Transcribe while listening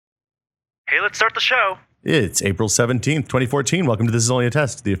Hey, let's start the show. It's April 17th, 2014. Welcome to This Is Only a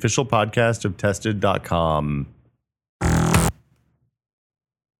Test, the official podcast of Tested.com.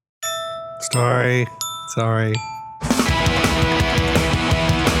 Sorry.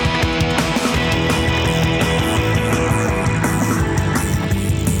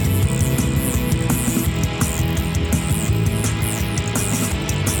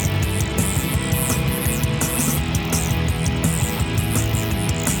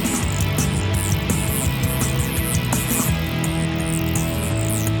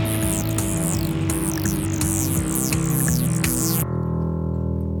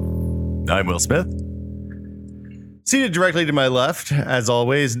 I'm Will Smith. Seated directly to my left, as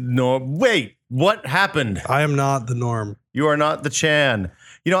always, wait, what happened? I am not the norm. You are not the Chan.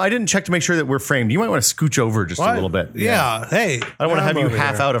 You know, I didn't check to make sure that we're framed. You might want to scooch over just a little bit. Yeah. Hey. I don't want to have you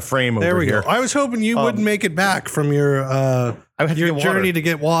half out of frame over here. There we go. I was hoping you wouldn't make it back from your journey to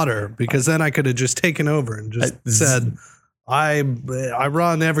get water, because then I could have just taken over and just said, I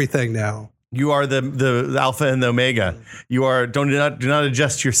run everything now. You are the alpha and the omega. You are do not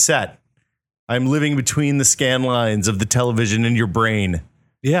adjust your set. I'm living between the scan lines of the television in your brain.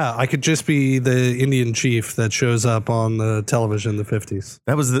 Yeah, I could just be the Indian chief that shows up on the television in the 50s.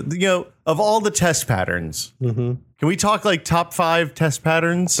 That was of all the test patterns. Mm-hmm. Can we talk like top 5 test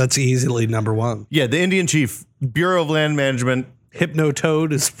patterns? That's easily number 1. Yeah, the Indian chief, Bureau of Land Management.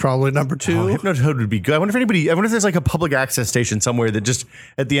 Hypnotoad is probably number 2. Oh, Hypnotoad would be good. I wonder if there's like a public access station somewhere that just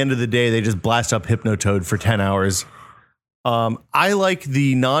at the end of the day they just blast up Hypnotoad for 10 hours. I like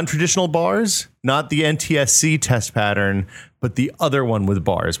the non-traditional bars, not the NTSC test pattern, but the other one with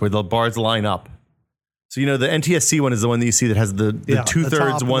bars, where the bars line up. So, the NTSC one is the one that you see that has the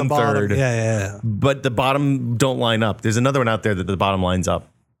 2/3, 1/3. Yeah. But the bottom don't line up. There's another one out there that the bottom lines up.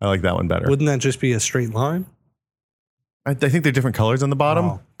 I like that one better. Wouldn't that just be a straight line? I think they're different colors on the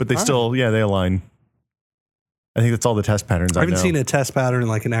bottom, but they they align. I think that's all the test patterns I haven't seen a test pattern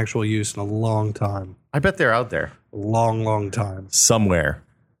like in actual use in a long time. I bet they're out there. A long time. Somewhere,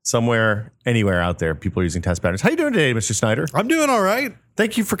 anywhere out there, people are using test patterns. How you doing today, Mr. Snider? I'm doing all right.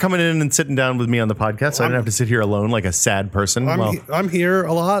 Thank you for coming in and sitting down with me on the podcast. So I didn't have to sit here alone like a sad person. I'm here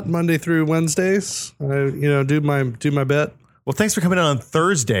a lot, Monday through Wednesdays. I do my bit. Well, thanks for coming in on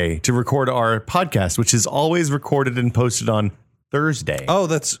Thursday to record our podcast, which is always recorded and posted on Thursday.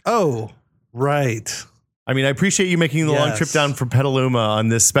 Right. I mean, I appreciate you making the long trip down from Petaluma on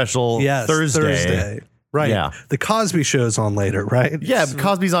this special Thursday. Right. Yeah. The Cosby Show's on later, right? Yeah,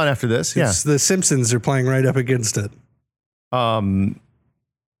 Cosby's on after this. Yeah. The Simpsons are playing right up against it.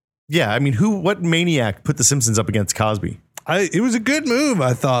 Yeah, I mean, what maniac put the Simpsons up against Cosby? It was a good move,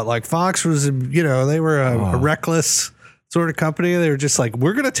 I thought. Like Fox was, they were a reckless sort of company. They were just like,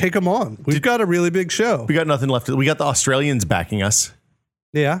 we're going to take them on. We've got a really big show. We got nothing left. We got the Australians backing us.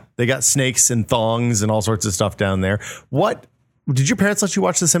 Yeah. They got snakes and thongs and all sorts of stuff down there. What? Did your parents let you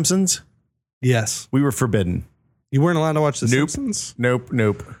watch The Simpsons? Yes. We were forbidden. You weren't allowed to watch The Simpsons? Nope.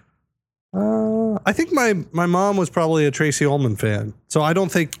 I think my mom was probably a Tracy Ullman fan. So I don't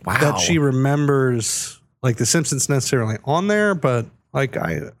think that she remembers like The Simpsons necessarily on there, but like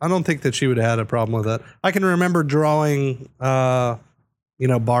I don't think that she would have had a problem with that. I can remember drawing Bart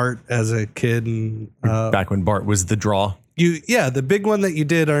as a kid, and back when Bart was the draw. The big one that you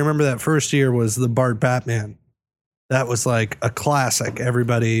did, I remember that first year, was the Bart Batman. That was like a classic.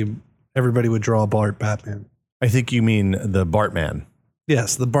 Everybody would draw Bart Batman. I think you mean the Bartman.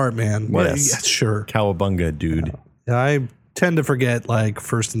 Yes, the Bartman. Yes. Yeah, sure. Cowabunga, dude. Yeah, I tend to forget like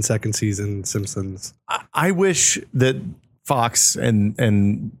first and second season Simpsons. I wish that Fox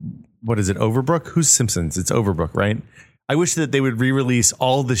and what is it, Overbrook? Who's Simpsons? It's Overbrook, right? I wish that they would re-release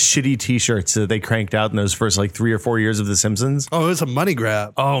all the shitty T-shirts that they cranked out in those first like 3 or 4 years of The Simpsons. Oh, it was a money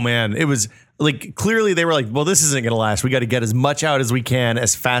grab. Oh man, it was like clearly they were like, well, this isn't going to last. We got to get as much out as we can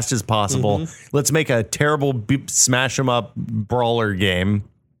as fast as possible. Mm-hmm. Let's make a terrible smash 'em up brawler game.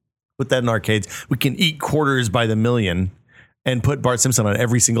 Put that in arcades. We can eat quarters by the million and put Bart Simpson on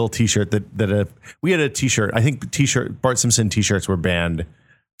every single T-shirt we had a T-shirt. I think Bart Simpson T-shirts were banned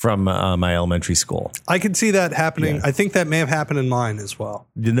from my elementary school. I can see that happening. Yeah. I think that may have happened in mine as well.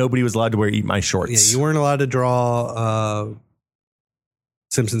 Nobody was allowed to wear Eat My Shorts. Yeah, you weren't allowed to draw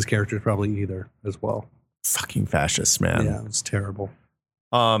Simpsons characters probably either as well. Fucking fascists, man. Yeah, it's terrible.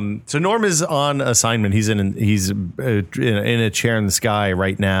 So Norm is on assignment. He's in a chair in the sky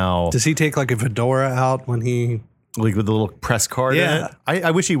right now. Does he take like a fedora out when he... Like with the little press card in it?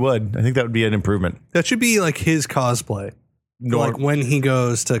 I wish he would. I think that would be an improvement. That should be like his cosplay. Like when he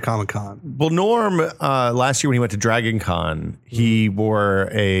goes to Comic-Con. Well, Norm, last year when he went to Dragon Con, he wore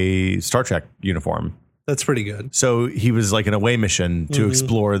a Star Trek uniform. That's pretty good. So he was like an away mission to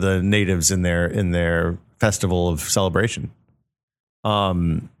explore the natives in their festival of celebration.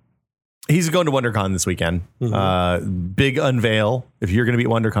 He's going to WonderCon this weekend. Big unveil. If you're going to be at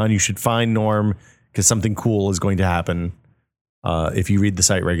WonderCon, you should find Norm because something cool is going to happen. If you read the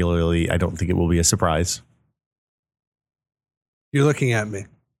site regularly, I don't think it will be a surprise. You're looking at me.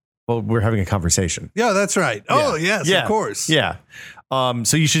 Well, we're having a conversation. Yeah, that's right. Yeah. Oh, yes, of course. Yeah.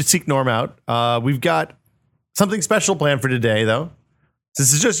 So you should seek Norm out. We've got something special planned for today, though.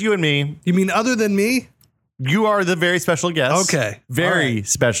 This is just you and me. You mean other than me? You are the very special guest. Okay. Very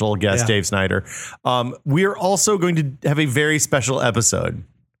special guest, Dave Snider. We are also going to have a very special episode.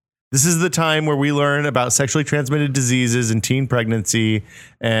 This is the time where we learn about sexually transmitted diseases and teen pregnancy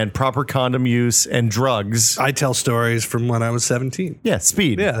and proper condom use and drugs. I tell stories from when I was 17. Yeah,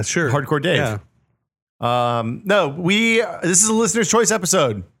 speed. Yeah, sure. Hardcore Dave. Yeah. This is a listener's choice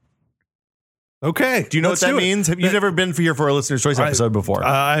episode. Okay. Do you know what that means? Have you never been here for a listener's choice episode before?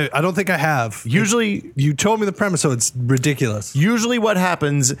 I don't think I have. Usually, you told me the premise, so it's ridiculous. Usually what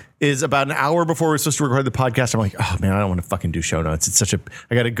happens is about an hour before we're supposed to record the podcast, I'm like, oh man, I don't want to fucking do show notes.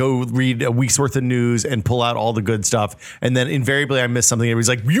 I got to go read a week's worth of news and pull out all the good stuff. And then invariably I miss something. Everybody's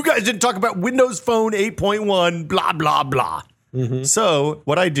like, you guys didn't talk about Windows Phone 8.1, blah, blah, blah. So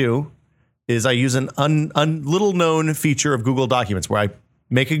what I do is I use an little known feature of Google Documents where I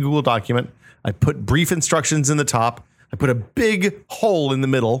make a Google document. I put brief instructions in the top. I put a big hole in the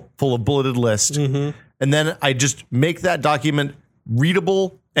middle full of bulleted list. And then I just make that document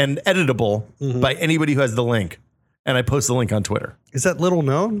readable and editable by anybody who has the link. And I post the link on Twitter. Is that little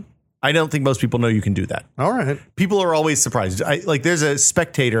known? I don't think most people know you can do that. All right. People are always surprised. There's a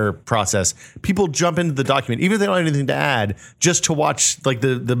spectator process. People jump into the document, even if they don't have anything to add, just to watch like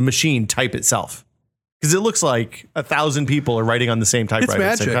the machine type itself. Because it looks like 1,000 people are writing on the same typewriter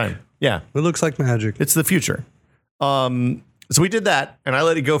at the same time. Yeah. It looks like magic. It's the future. So we did that, and I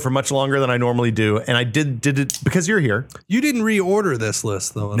let it go for much longer than I normally do. And I did it because you're here. You didn't reorder this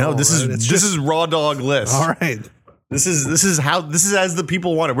list, though. No, this is raw dog list. All right. This is as the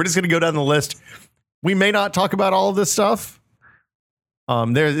people want it. We're just going to go down the list. We may not talk about all of this stuff.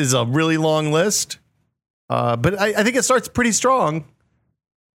 There is a really long list, but I think it starts pretty strong.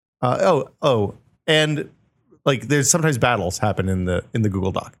 And like there's sometimes battles happen in the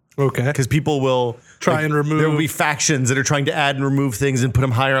Google Doc. Okay. Because people will try and remove. There will be factions that are trying to add and remove things and put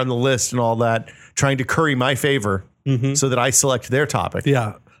them higher on the list and all that, trying to curry my favor so that I select their topic.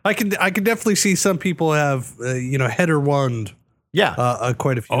 Yeah. I can definitely see some people have header wand. Yeah.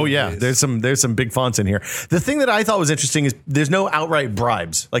 Quite a few. Oh yeah. There's some big fonts in here. The thing that I thought was interesting is there's no outright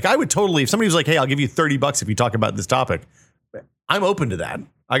bribes. Like I would totally, if somebody was like, hey, I'll give you $30 if you talk about this topic, I'm open to that.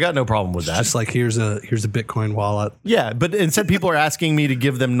 I got no problem with that. Just like here's a Bitcoin wallet. Yeah, but instead people are asking me to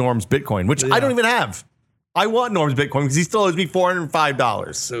give them Norm's Bitcoin, which I don't even have. I want Norm's Bitcoin because he still owes me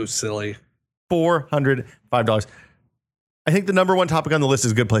 $405. So silly. $405. I think the number one topic on the list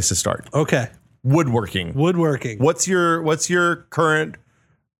is a good place to start. Okay. Woodworking. What's your current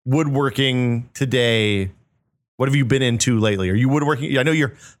woodworking today? What have you been into lately? Are you woodworking? I know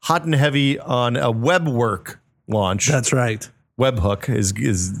you're hot and heavy on a WebWork launch. That's right. Webhook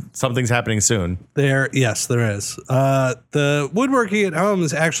is something's happening soon. Yes, there is. The woodworking at home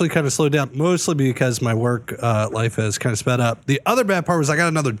is actually kind of slowed down, mostly because my work life has kind of sped up. The other bad part was I got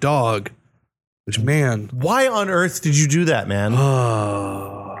another dog, which why on earth did you do that, man?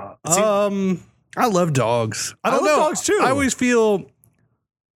 I love dogs. I don't know. Dogs too. I always feel,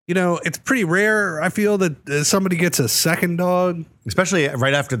 it's pretty rare. I feel that somebody gets a second dog, especially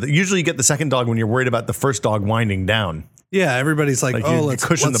right after usually you get the second dog when you're worried about the first dog winding down. Yeah, everybody's like let's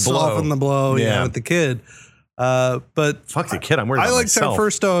cushion the blow. Soften the blow, with the kid. But fuck the kid, I'm worried about myself. I liked our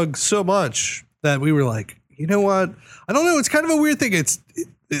first dog so much that we were like, you know what? I don't know. It's kind of a weird thing.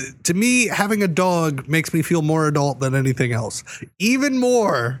 To me, having a dog makes me feel more adult than anything else, even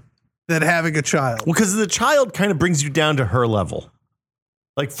more than having a child. Well, because the child kind of brings you down to her level.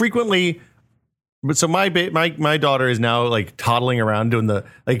 Like frequently, so my daughter is now like toddling around doing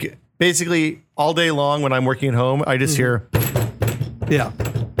basically all day long when I'm working at home, I just hear. Yeah.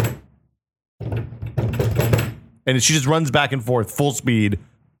 And she just runs back and forth full speed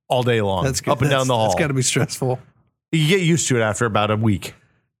all day long. That's good. Up and down the hall. That's got to be stressful. You get used to it after about a week.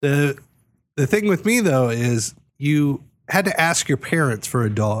 The thing with me, though, is you had to ask your parents for a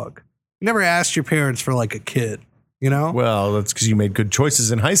dog. You never asked your parents for like a kid. Well, that's because you made good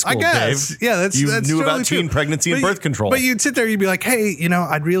choices in high school, I guess. Dave. Yeah, that's you that's knew totally about teen pregnancy and birth control. But you'd sit there, you'd be like, hey,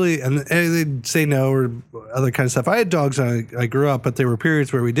 I'd really, and they'd say no or other kind of stuff. I had dogs when I grew up, but there were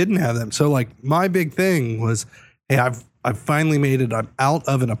periods where we didn't have them. So like my big thing was, hey, I've finally made it. I'm out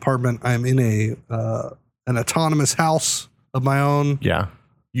of an apartment. I'm in a an autonomous house of my own. Yeah.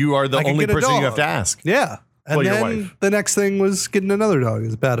 You are the I could only get a person you dog. have to ask. Yeah. And Well, your then wife. the next thing was getting another dog.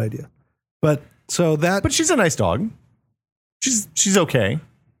 It's a bad idea. But But she's a nice dog. She's okay.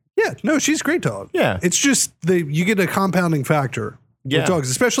 yeah, no, she's a great dog. Yeah. It's just you get a compounding factor with dogs,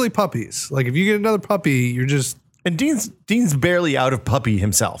 especially puppies. Like if you get another puppy, you're just. And Dean's barely out of puppy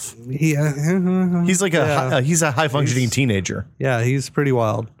himself. He's like he's a high functioning teenager. Yeah, he's pretty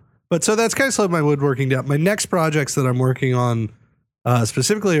wild. But so that's kind of slowed my woodworking down. My next projects that I'm working on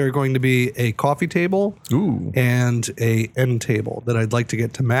specifically are going to be a coffee table and a end table that I'd like to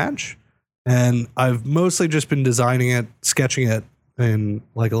get to match. And I've mostly just been designing it, sketching it in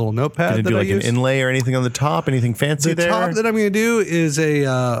like a little notepad. Gonna do like an inlay or anything on the top? Anything fancy there? The top that I'm going to do is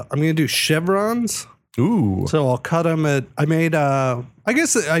I'm going to do chevrons. Ooh. So I'll cut them at. I made. I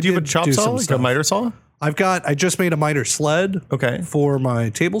guess I do. You have a chop saw, like a miter saw? I just made a miter sled. Okay. For my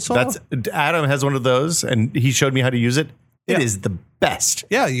table saw. Adam has one of those, and he showed me how to use it. It is the best.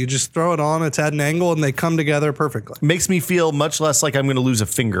 Yeah, you just throw it on. It's at an angle, and they come together perfectly. Makes me feel much less like I'm going to lose a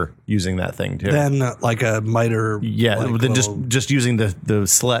finger using that thing too. Than like a miter. Yeah, like than just using the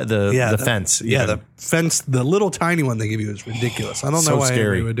sled, the fence. Yeah, the fence, the little tiny one they give you is ridiculous. I don't know why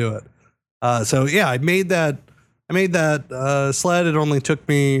anybody would do it. So yeah, I made that sled. It only took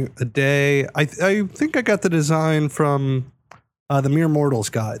me a day. I think I got the design from the Mere Mortals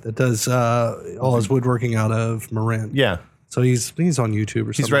guy that does all his woodworking out of Marin. Yeah. So he's on YouTube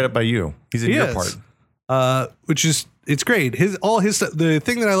or something. He's right up by you. He's in your part. Which is it's great. The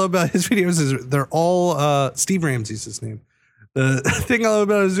thing that I love about his videos is they're all Steve Ramsey's his name. The thing I love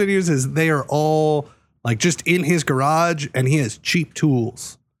about his videos is they are all like just in his garage, and he has cheap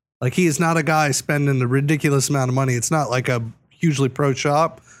tools. Like he is not a guy spending a ridiculous amount of money. It's not like a hugely pro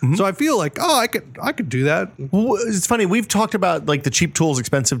shop. Mm-hmm. So I feel like, I could do that. Well, it's funny. We've talked about like the cheap tools,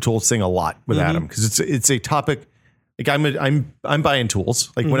 expensive tools thing a lot with Adam, because it's a topic. Like I'm buying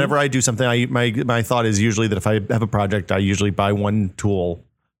tools. Like whenever I do something, my thought is usually that if I have a project, I usually buy one tool.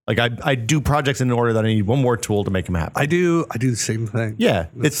 Like I do projects in order that I need one more tool to make them happen. I do the same thing. Yeah,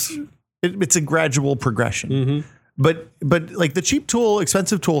 it's a gradual progression. Mm-hmm. But like the cheap tool,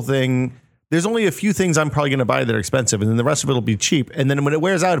 expensive tool thing, there's only a few things I'm probably going to buy that are expensive, and then the rest of it will be cheap. And then when it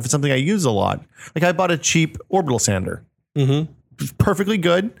wears out, if it's something I use a lot, like I bought a cheap orbital sander. Mm-hmm. It's perfectly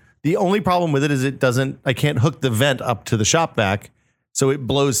good. The only problem with it is I can't hook the vent up to the shop vac, so it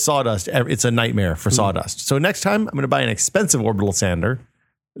blows sawdust. It's a nightmare for sawdust. So next time I'm going to buy an expensive orbital sander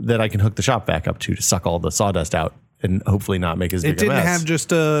that I can hook the shop vac up to suck all the sawdust out and hopefully not make as big a mess. It didn't have just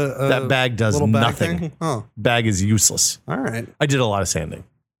that bag does nothing. Bag, bag is useless. All right. I did a lot of sanding.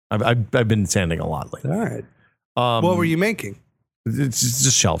 I've been sanding a lot lately. All right. What were you making? It's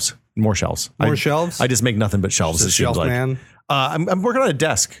just shelves. More shelves. Shelves? I just make nothing but shelves. Just a shelf man. I'm working on a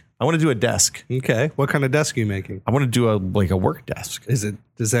desk. I want to do a desk. Okay. What kind of desk are you making? I want to do a work desk.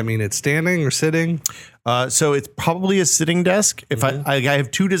 Does that mean it's standing or sitting? So it's probably a sitting desk. If I have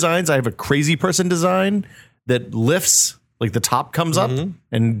two designs, I have a crazy person design that lifts, like the top comes up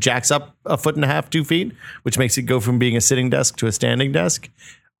and jacks up 1.5 feet, 2 feet, which makes it go from being a sitting desk to a standing desk.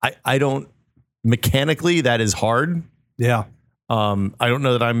 I don't mechanically, that is hard. Yeah. I don't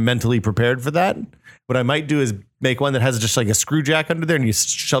know that I'm mentally prepared for that. What I might do is make one that has just like a screw jack under there, and you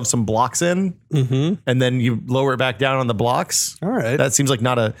shove some blocks in, and then you lower it back down on the blocks. All right. That seems like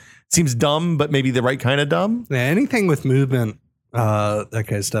seems dumb, but maybe the right kind of dumb. Yeah, anything with movement, that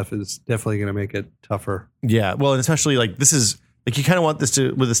kind of stuff is definitely going to make it tougher. Yeah. Well, and especially like this is like, you kind of want this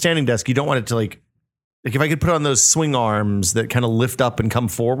to, with a standing desk, you don't want it to like if I could put on those swing arms that kind of lift up and come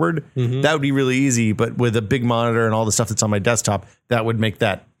forward, that would be really easy. But with a big monitor and all the stuff that's on my desktop, it would make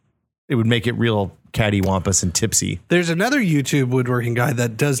it real cattywampus and tipsy. There's another YouTube woodworking guy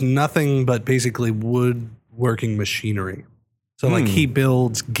that does nothing but basically woodworking machinery. So like he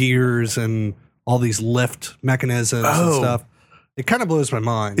builds gears and all these lift mechanisms and stuff. It kind of blows my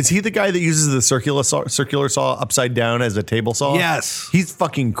mind. Is he the guy that uses the circular saw upside down as a table saw? Yes. He's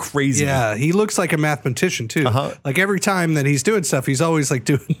fucking crazy. Yeah, he looks like a mathematician too. Like every time that he's doing stuff, he's always like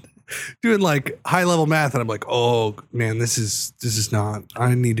doing like high level math, and I'm like, oh man, this is not.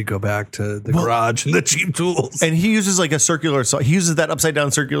 I need to go back to the garage and the cheap tools. And he uses like a circular saw. He uses that upside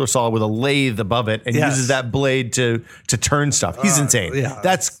down circular saw with a lathe above it, and uses that blade to turn stuff. He's insane. Yeah,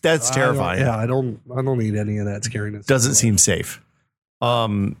 that's terrifying. I don't need any of that scariness. Doesn't seem safe.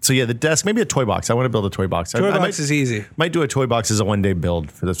 So yeah, the desk, maybe a toy box. I want to build a toy box. Toy box is easy. Might do a toy box as a one-day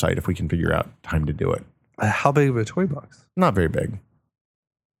build for the site if we can figure out time to do it. How big of a toy box? Not very big.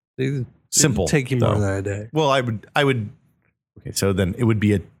 Simple. It'd take you more than a day. Well, I would. Okay, so then it would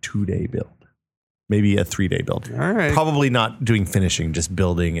be a 2-day build. Maybe a 3-day build. All right. Probably not doing finishing, just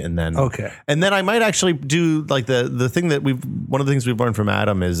building and then. Okay. And then I might actually do like the thing that one of the things we've learned from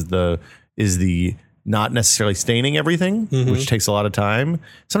Adam is the not necessarily staining everything, which takes a lot of time.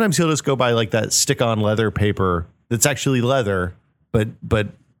 Sometimes he'll just go by like that stick-on leather paper that's actually leather, but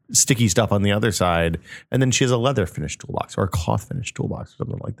sticky stuff on the other side. And then she has a leather finished toolbox or a cloth finished toolbox or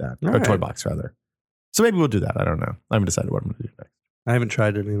something like that. Or a toy box rather. So maybe we'll do that. I don't know. I haven't decided what I'm going to do next. I haven't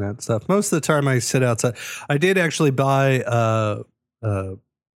tried any of that stuff. Most of the time I sit outside. I did actually buy a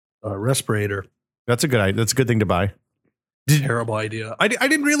respirator. That's a good thing to buy. Terrible idea. I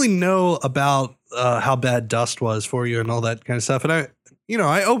didn't really know about how bad dust was for you and all that kind of stuff. And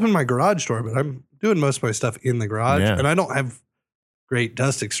I opened my garage door, but I'm doing most of my stuff in the garage and I don't have great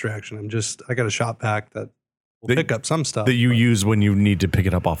dust extraction. I got a shop vac that will pick up some stuff that you use when you need to pick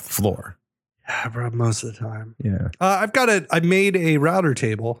it up off the floor. Yeah, most of the time. Yeah. I made a router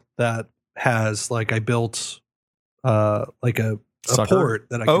table that has I built like a port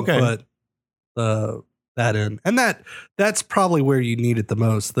that I can put that in. And that's probably where you need it the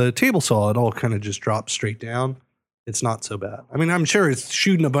most. The table saw, it all kind of just drops straight down. It's not so bad. I mean, I'm sure it's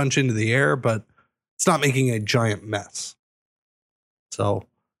shooting a bunch into the air, but it's not making a giant mess. So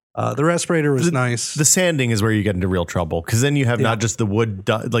the respirator was nice. The sanding is where you get into real trouble because then you have not just the wood,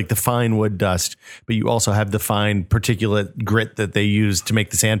 like the fine wood dust, but you also have the fine particulate grit that they use to make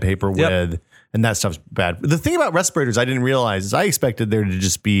the sandpaper with. And that stuff's bad. The thing about respirators I didn't realize is I expected there to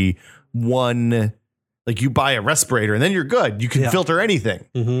just be one, like you buy a respirator and then you're good. You can filter anything.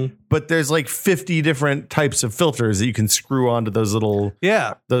 Mm-hmm. But there's like 50 different types of filters that you can screw onto those little,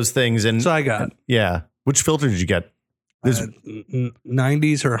 those things. And so I got. Which filter did you get?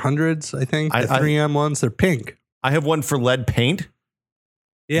 90s or 100s, I think. The 3M ones, they're pink. I have one for lead paint.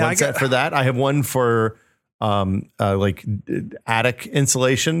 Yeah, I got for that. I have one for like attic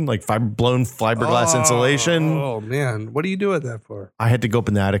insulation, like blown fiberglass insulation. Oh man, what do you do with that for? I had to go up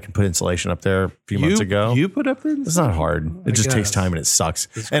in the attic and put insulation up there a few months ago. You put up there? It's not hard. It just takes time and it sucks.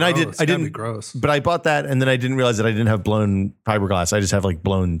 It's and gross. I didn't. Gross. But I bought that and then I didn't realize that I didn't have blown fiberglass. I just have like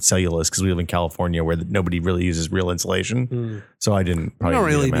blown cellulose because we live in California where nobody really uses real insulation. So I didn't. You don't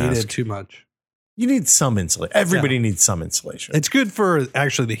really need it too much. You need some insulation. Everybody needs some insulation. It's good for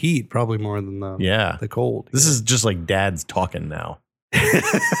actually the heat, probably more than the cold. This is just like dad's talking now.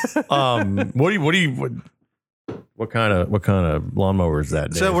 What kind of lawnmower is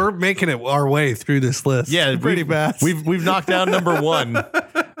that, Dave? So we're making it our way through this list. Yeah, pretty fast. We've knocked down number one.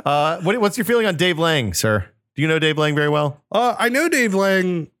 What's your feeling on Dave Lang, sir? Do you know Dave Lang very well? I know Dave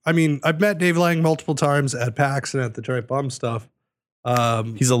Lang. I mean, I've met Dave Lang multiple times at PAX and at the Detroit Bum stuff.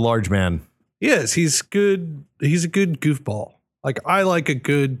 He's a large man. Yes, he's good. He's a good goofball. Like I like a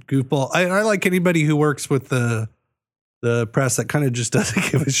good goofball. I like anybody who works with the press that kind of just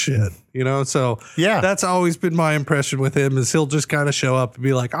doesn't give a shit, you know? So that's always been my impression with him is he'll just kind of show up and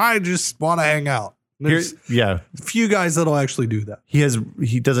be like, I just want to hang out. There's a few guys that'll actually do that.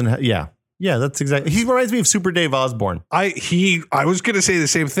 Yeah, that's exactly. He reminds me of Super Dave Osborne. I was going to say the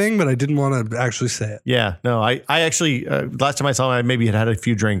same thing, but I didn't want to actually say it. Yeah, no, I actually, last time I saw him, I maybe had a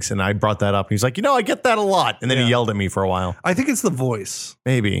few drinks and I brought that up. And he's like, I get that a lot. And then he yelled at me for a while. I think it's the voice.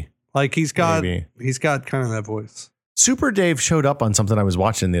 Maybe. Like he's got kind of that voice. Super Dave showed up on something I was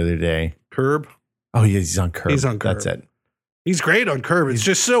watching the other day. Curb? Oh, yeah, he's on Curb. He's on Curb. That's it. He's great on Curb. It's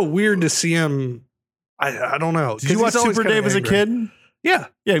just so weird to see him. I don't know. Did you watch Super Dave as a kid? Yeah.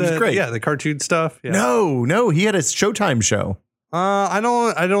 Yeah, he was great. Yeah, the cartoon stuff. Yeah. No, he had a Showtime show. I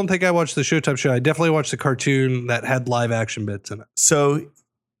don't think I watched the Showtime show. I definitely watched the cartoon that had live action bits in it. So,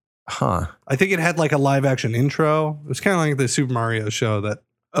 I think it had like a live action intro. It was kind of like the Super Mario show that.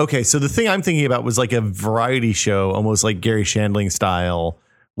 Okay, so the thing I'm thinking about was like a variety show, almost like Gary Shandling style,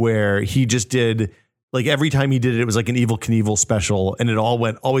 where he just did like every time he did it, it was like an Evel Knievel special, and it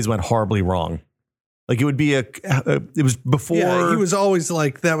always went horribly wrong. Like it would be it was before. Yeah, he was always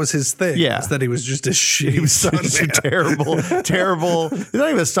like, that was his thing. Yeah. That he was just a shitty terrible. He's not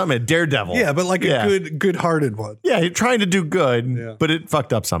even a stuntman, daredevil. Yeah, but like a good-hearted one. Yeah, he's trying to do good, but it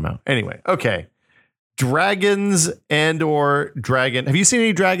fucked up somehow. Anyway, okay. Dragons or dragon. Have you seen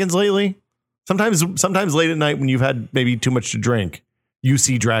any dragons lately? Sometimes late at night when you've had maybe too much to drink, you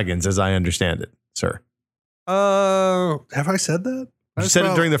see dragons, as I understand it, sir. Have I said that? You said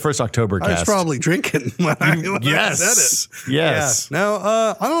it during the first October cast. I was probably drinking when I said it. Yes. Yeah. No,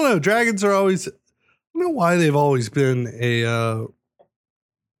 I don't know. Dragons are always, I don't know why they've always been a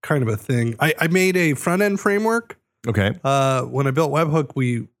kind of a thing. I made a front end framework. Okay. When I built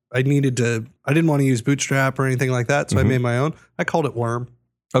Webhook, I didn't want to use Bootstrap or anything like that. So I made my own. I called it Worm.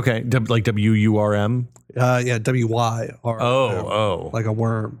 Okay. Like WURM? Yeah, WYR. Oh. Like a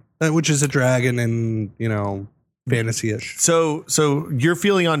worm. which is a dragon and, fantasy-ish. So your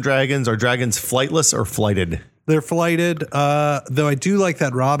feeling on dragons, are dragons flightless or flighted? They're flighted, though I do like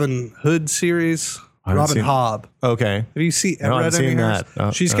that Robin Hood series. Robin Hobb. Okay. Have you I haven't seen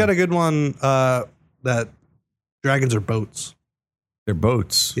that. She's got a good one that dragons are boats. They're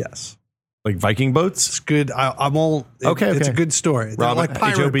boats. Yes. Like Viking boats? It's good. I won't. It's a good story. They're like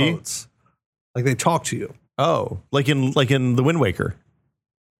pirate H-O-B? boats. Like they talk to you. Oh, like in The Wind Waker.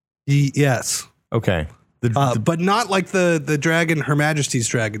 Yes. Okay. But not like the dragon, Her Majesty's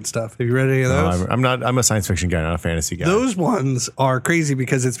Dragon stuff. Have you read any of those? I'm not. I'm a science fiction guy, not a fantasy guy. Those ones are crazy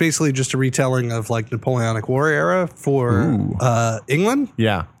because it's basically just a retelling of like Napoleonic War era for England.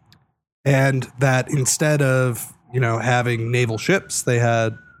 Yeah. And that instead of, having naval ships, they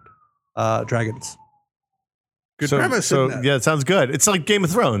had dragons. Good premise. Yeah, it sounds good. It's like Game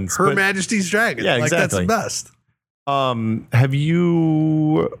of Thrones. Her Majesty's Dragon. Yeah, exactly. That's the best. Have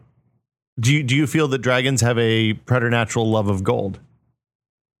you... Do you feel that dragons have a preternatural love of gold?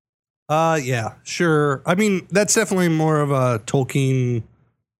 Yeah, sure. I mean, that's definitely more of a Tolkien.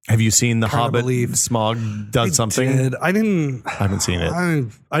 Have you seen The Hobbit? Smaug does something. I haven't seen it.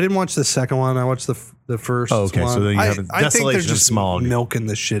 I didn't watch the second one. I watched the first. Oh, okay. one. So then you haven't. I think they're just Smaug. milking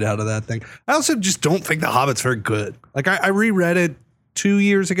the shit out of that thing. I also just don't think The Hobbit's very good. Like I reread it 2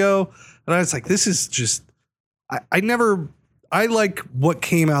 years ago, and I was like, this is just. I like what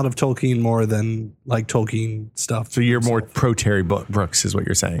came out of Tolkien more than like Tolkien stuff. So you're more pro Terry Brooks, is what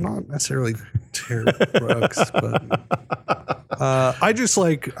you're saying? Not necessarily Terry Brooks, but I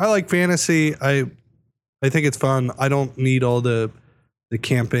like fantasy. I think it's fun. I don't need all the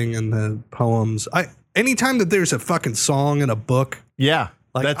camping and the poems. Anytime that there's a fucking song in a book, yeah,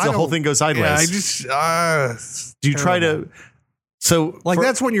 like, that's the whole thing goes sideways. Yeah, I just do you try to? So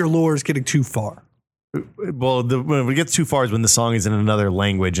that's when your lore is getting too far. Well, when it gets too far is when the song is in another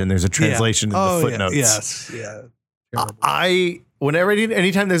language and there's a translation in the footnotes. Yeah.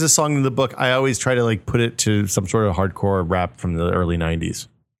 Anytime there's a song in the book, I always try to like put it to some sort of hardcore rap from the early 90s.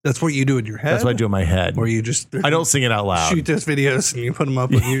 That's what you do in your head? That's what I do in my head. Or you just... I don't sing it out loud. Shoot those videos and you put them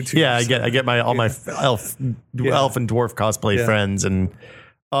up on YouTube. Yeah, I get my elf and dwarf cosplay friends and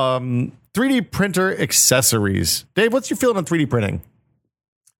 3D printer accessories. Dave, what's your feeling on 3D printing?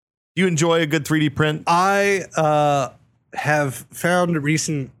 Do you enjoy a good 3D print? I have found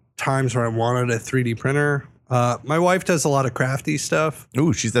recent times where I wanted a 3D printer. My wife does a lot of crafty stuff.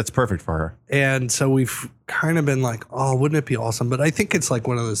 Ooh, that's perfect for her. And so we've kind of been like, oh, wouldn't it be awesome? But I think it's like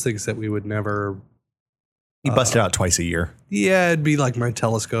one of those things that we would never. You bust it out twice a year. Yeah, it'd be like my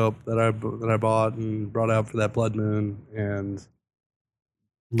telescope that I bought and brought out for that blood moon and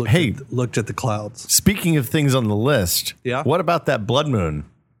looked at the clouds. Speaking of things on the list, what about that blood moon?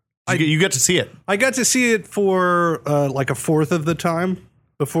 You got to see it. I got to see it for like a fourth of the time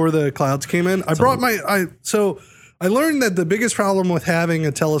before the clouds came in. I learned that the biggest problem with having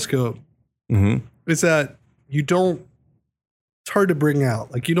a telescope is that it's hard to bring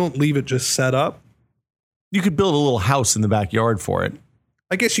out. Like you don't leave it just set up. You could build a little house in the backyard for it.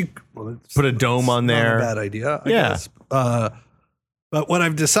 I guess put a dome on there. Not a bad idea. I guess. But what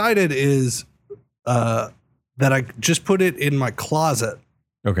I've decided is that I just put it in my closet.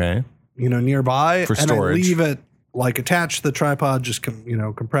 Okay. Nearby for storage. And I leave it like attached to the tripod, just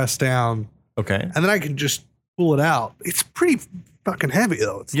compressed down. Okay. And then I can just pull it out. It's pretty fucking heavy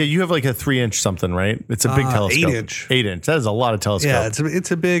though. You have like a 3-inch something, right? It's a big telescope. 8-inch. 8-inch. That is a lot of telescope. Yeah, it's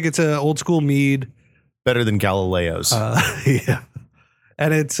an old school Meade. Better than Galileo's. Yeah.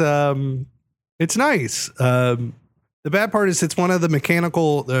 And it's nice. The bad part is it's one of the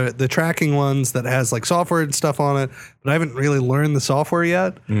mechanical, the tracking ones that has like software and stuff on it, but I haven't really learned the software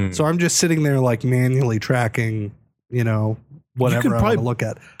yet. So I'm just sitting there like manually tracking, whatever I want to look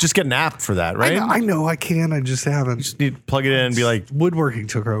at. Just get an app for that, right? I know I can. I just haven't. You just need to plug it in and be like, woodworking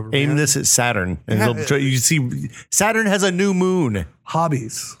took over. Aim this at Saturn. And you see, Saturn has a new moon.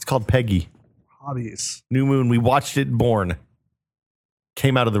 Hobbies. It's called Peggy. Hobbies. New moon. We watched it born.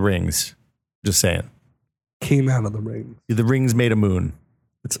 Came out of the rings. Just saying. Came out of the ring. The rings made a moon.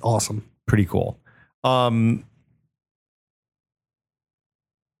 It's awesome. Pretty cool. So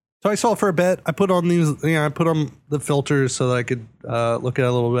I saw for a bit. I put on I put on the filters so that I could look at it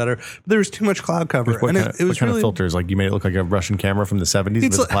a little better. But there was too much cloud cover. What kind of filters? Like you made it look like a Russian camera from the 70s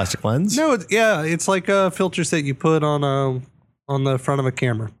with a plastic lens? No, it's like filters that you put on the front of a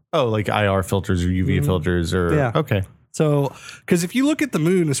camera. Oh, like IR filters or UV filters or okay. So, because if you look at the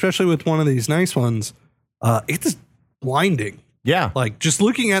moon, especially with one of these nice ones, it's blinding. Yeah. Like just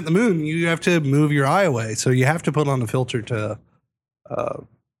looking at the moon, you have to move your eye away. So you have to put on a filter to,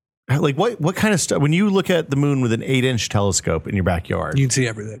 like what kind of stuff, when you look at the moon with an 8-inch telescope in your backyard, you'd see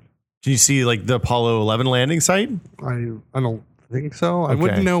everything. Did you see like the Apollo 11 landing site? I don't think so. I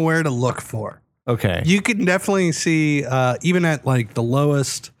wouldn't know where to look for. Okay. You can definitely see, even at like the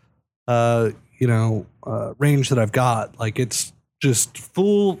lowest, range that I've got, like it's just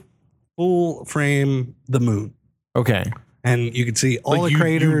full frame the moon. Okay. And you can see all the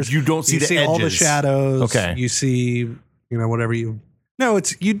craters. You don't see the edges. All the shadows. Okay. You see, whatever you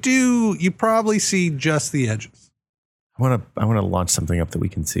probably see just the edges. I want to launch something up that we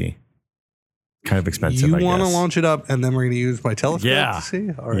can see. Kind of expensive, You want to launch it up, and then we're going to use my telescope to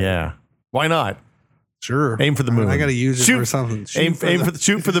see? All right. Yeah. Why not? Sure. Aim for the moon. I got to use it for something.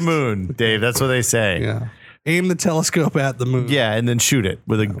 Shoot for the moon, Dave. That's what they say. Yeah. Aim the telescope at the moon. Yeah, and then shoot it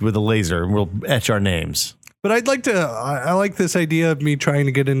with a laser, and we'll etch our names. But I like this idea of me trying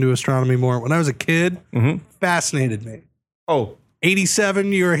to get into astronomy more. When I was a kid, fascinated me. Oh,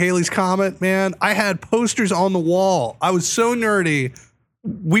 87, you were Halley's Comet, man. I had posters on the wall. I was so nerdy.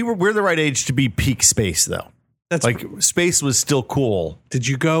 We're the right age to be peak space, though. That's like space was still cool. Did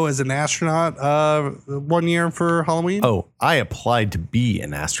you go as an astronaut 1 year for Halloween? Oh, I applied to be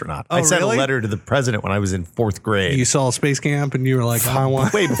an astronaut. I sent a letter to the president when I was in 4th grade. You saw Space Camp and you were like, I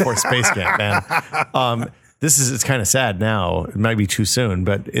want way before Space Camp, man. It's kind of sad now. It might be too soon,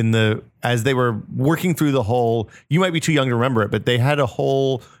 but as they were working through the whole, you might be too young to remember it, but they had a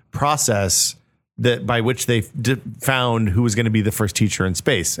whole process that by which they found who was going to be the first teacher in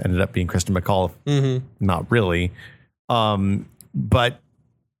space. Ended up being Kristen McAuliffe. Not really. But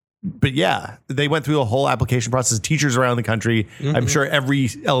yeah, they went through the whole application process. Teachers around the country. I'm sure every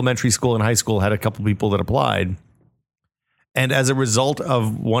elementary school and high school had a couple people that applied. And as a result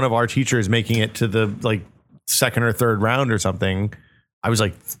of one of our teachers making it to the second or third round or something, I was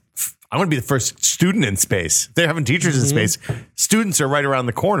like, I want to be the first student in space. They're having teachers in space. Students are right around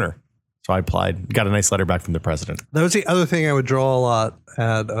the corner. So I applied, got a nice letter back from the president. That was the other thing I would draw a lot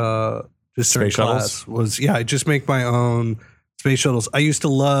at just space shuttles. I just make my own space shuttles. I used to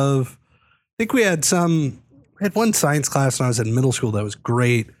love, I think we had one science class when I was in middle school that was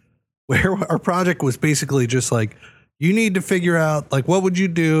great, where our project was basically just like, you need to figure out what would you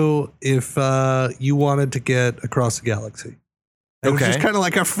do if you wanted to get across the galaxy. It was just kind of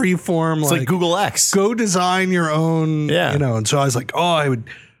like a free form. It's like Google X. Go design your own, and so I was like,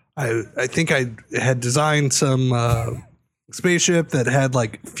 I think I had designed some spaceship that had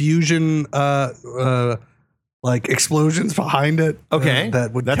fusion explosions behind it. Okay.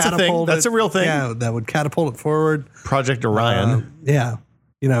 That would That's catapult a thing. That's a real thing. Yeah, that would catapult it forward. Project Orion. Yeah.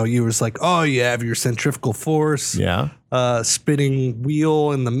 You was like, you have your centrifugal force. Yeah. Spinning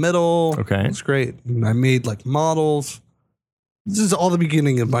wheel in the middle. Okay. It's great. And I made models. This is all the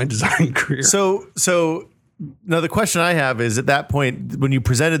beginning of my design career. So now the question I have is, at that point, when you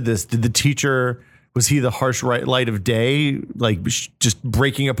presented this, did the teacher, was he the harsh light of day, just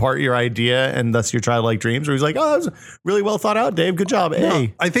breaking apart your idea and thus your childlike dreams? Or he's like, that was really well thought out, Dave. Good job.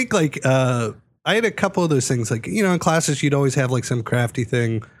 Hey. I think I had a couple of those things. In classes, you'd always have some crafty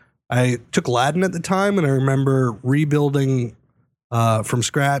thing. I took Latin at the time, and I remember rebuilding from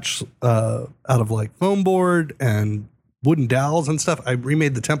scratch out of foam board and wooden dowels and stuff. I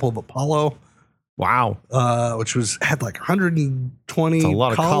remade the Temple of Apollo. Wow. Which had 120 a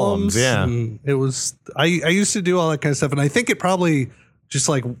lot columns. Of columns, yeah. And it was, I used to do all that kind of stuff. And I think it probably just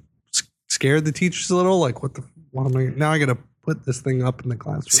scared the teachers a little. Now I got to put this thing up in the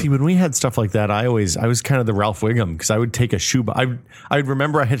classroom. See, when we had stuff like that, I was kind of the Ralph Wiggum, because I would take a I'd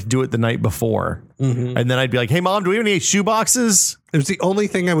remember I had to do it the night before. And then I'd be like, hey, Mom, do we have any shoe boxes? It was the only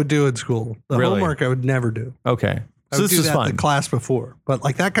thing I would do at school. The homework I would never do. Okay. So this is fun. The class before, but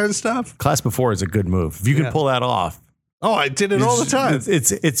that kind of stuff. Class before is a good move. If you can pull that off. Oh, I did it all the time.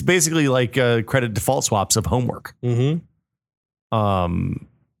 It's basically like credit default swaps of homework. Mm-hmm.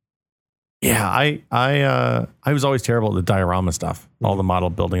 Yeah, I was always terrible at the diorama stuff, all the model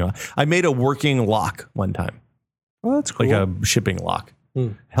building. I made a working lock one time. Oh, that's cool. Like a shipping lock.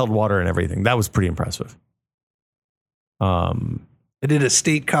 Held water and everything. That was pretty impressive. I did a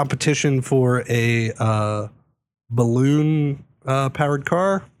state competition for a balloon powered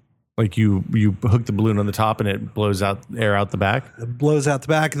car. Like you hook the balloon on the top and it blows out air out the back? It blows out the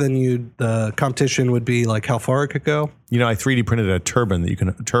back, then the competition would be how far it could go. I 3D printed a turbine that you can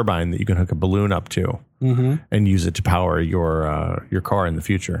hook a balloon up to and use it to power your car in the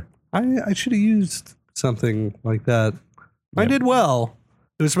future. I should have used something like that. Yep. I did well.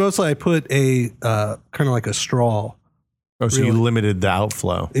 It was mostly I put a kind of like a straw. Oh, so you limited the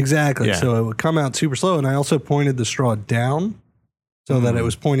outflow. Exactly. Yeah. So it would come out super slow. And I also pointed the straw down so that it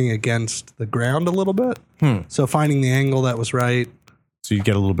was pointing against the ground a little bit. So finding the angle that was right. So you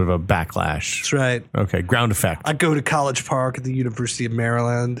get a little bit of a backlash. That's right. Okay, ground effect. I go to College Park at the University of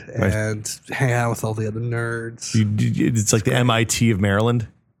Maryland and hang out with all the other nerds. It's like the MIT of Maryland,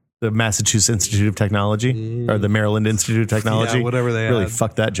 the Massachusetts Institute of Technology, or the Maryland Institute of Technology. Yeah, whatever they really had.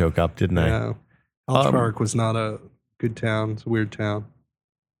 fucked that joke up, didn't I? College Park was not a good town. It's a weird town.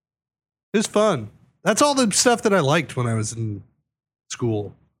 It was fun. That's all the stuff that I liked when I was in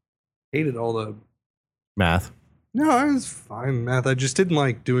school. Hated all the Math. No, I was fine in math. I just didn't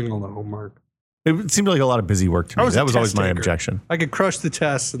like doing all the homework. It seemed like a lot of busy work to me. That was always my objection. I could crush the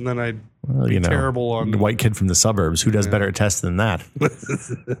tests and then I'd be terrible on the white kid from the suburbs. Who does better at tests than that?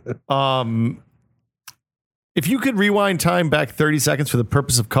 If you could rewind time back 30 seconds for the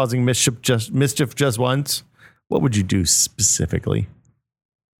purpose of causing mischief just once, what would you do specifically?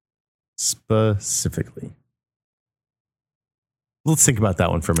 Let's think about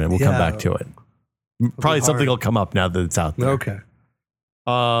that one for a minute. We'll come back to it. Probably something will come up now that it's out there. Okay.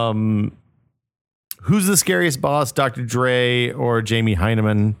 Who's the scariest boss, Dr. Dre or Jamie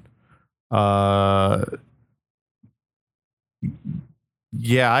Heineman? It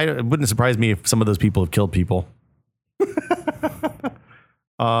wouldn't surprise me if some of those people have killed people.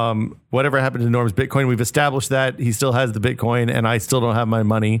 Whatever happened to Norm's Bitcoin? We've established that he still has the Bitcoin, and I still don't have my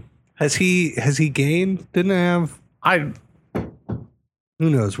money. Has he gained? Didn't have? Who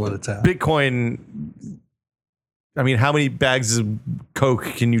knows what it's at? Bitcoin. I mean, how many bags of Coke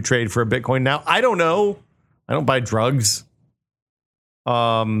can you trade for a Bitcoin now? I don't know. I don't buy drugs.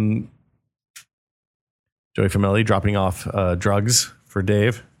 Joey Family dropping off drugs for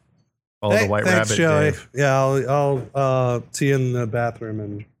Dave. Follow the White thanks, Rabbit, Joey. Dave. Yeah, I'll see you in the bathroom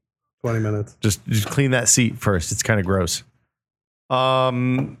in 20 minutes. Just clean that seat first. It's kind of gross.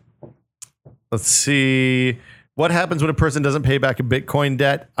 Let's see. What happens when a person doesn't pay back a Bitcoin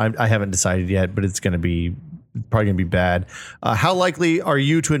debt? I haven't decided yet, but it's probably going to be bad. How likely are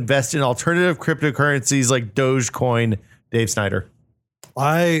you to invest in alternative cryptocurrencies like Dogecoin, Dave Snider?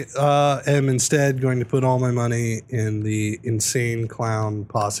 I am instead going to put all my money in the Insane Clown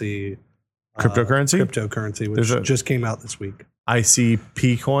Posse cryptocurrency, which just came out this week.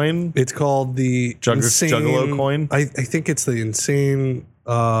 ICP coin. It's called the Juggalo coin. I think it's the Insane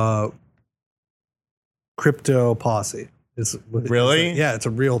Crypto Posse. Really? Yeah, it's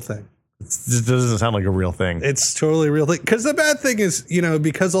a real thing. It doesn't sound like a real thing. It's totally a real thing. Because the bad thing is,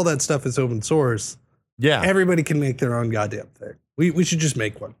 because all that stuff is open source, everybody can make their own goddamn thing. We should just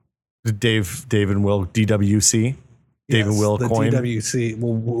make one. Dave and Will DWC. Dave and Will the coin. DWC.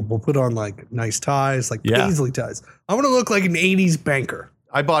 We'll put on like nice ties, like paisley ties. I want to look like an 80s banker.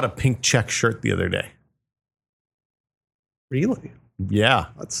 I bought a pink check shirt the other day. Really? Yeah.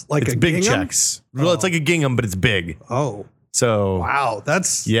 That's like it's a big gingham? checks. Well, it's like a gingham, but it's big. Oh. So wow.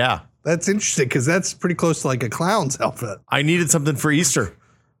 That's interesting because that's pretty close to like a clown's outfit. I needed something for Easter.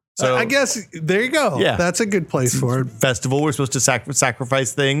 So I guess there you go. Yeah. That's a good place for it. Festival. We're supposed to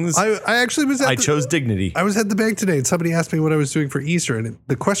sacrifice things. I actually was I chose dignity. I was at the bank today and somebody asked me what I was doing for Easter and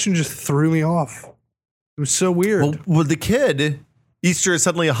the question just threw me off. It was so weird. Well, the kid, Easter is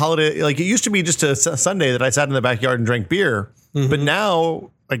suddenly a holiday. Like it used to be just a Sunday that I sat in the backyard and drank beer. Mm-hmm. But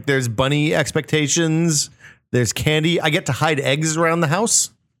now like there's bunny expectations. There's candy. I get to hide eggs around the house.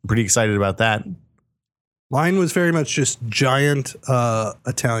 I'm pretty excited about that. Mine was very much just giant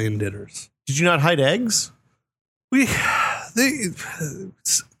Italian dinners. Did you not hide eggs? They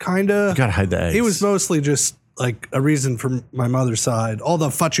kind of. You gotta hide the eggs. It was mostly just like a reason for my mother's side, all the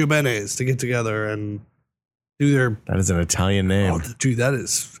faccio benes to get together and do their. That is an Italian name. Oh, dude, that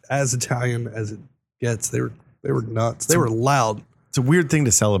is as Italian as it gets. They were nuts. They were loud. It's a weird thing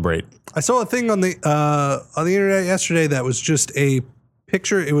to celebrate. I saw a thing on the internet yesterday that was just a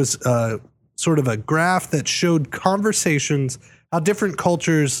picture. It was sort of a graph that showed conversations, how different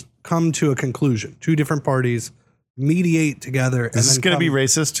cultures come to a conclusion. Two different parties mediate together. Is this going to be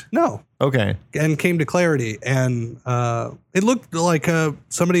racist? No. Okay. And came to clarity. And it looked like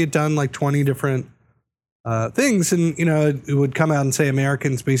somebody had done like 20 different things. And, it would come out and say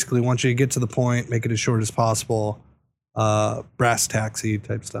Americans basically want you to get to the point, make it as short as possible, brass taxi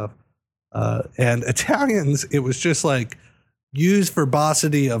type stuff. And Italians, it was just like use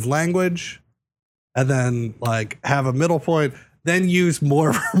verbosity of language. And then like have a middle point, then use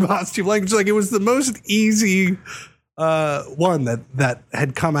more verbosity of language. Like it was the most easy one that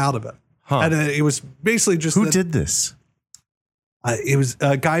had come out of it. Huh. And it was basically just who did this? It was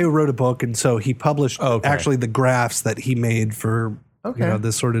a guy who wrote a book, and so he published actually the graphs that he made for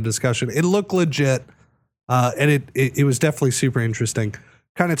this sort of discussion. It looked legit, and it was definitely super interesting.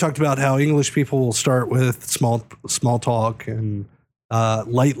 Kind of talked about how English people will start with small talk and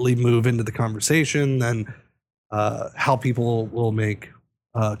lightly move into the conversation. Then how people will make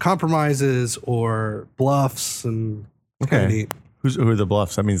compromises or bluffs and kind of neat. Who are the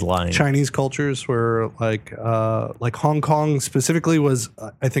bluffs? That means lying. Chinese cultures where like Hong Kong specifically was,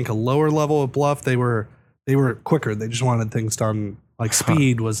 I think, a lower level of bluff. They were quicker. They just wanted things done. Like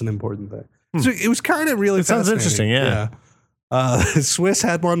speed was an important thing. So it was kind of really sounds interesting. Yeah. Swiss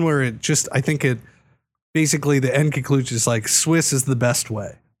had one where it just, I think it basically the end conclusion is like Swiss is the best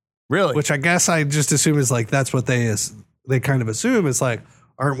way. Really? Which I guess I just assume is like that's what they kind of assume. It's like,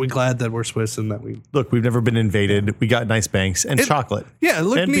 aren't we glad that we're Swiss and that we've never been invaded. We got nice banks and chocolate. Yeah, it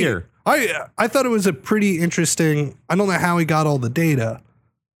looked and neat. Beer. I thought it was a pretty interesting. I don't know how he got all the data.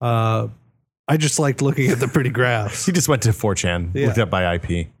 I just liked looking at the pretty graphs. He just went to 4chan, looked up by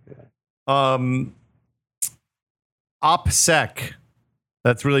IP. Yeah. OPSEC.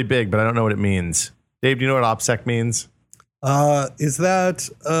 That's really big, but I don't know what it means. Dave, do you know what OPSEC means? Is that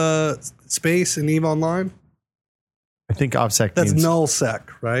space in EVE Online? I think OPSEC that's means nullsec,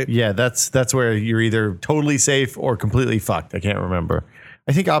 right? Yeah, that's where you're either totally safe or completely fucked. I can't remember.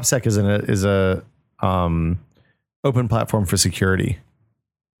 I think OPSEC is a open platform for security.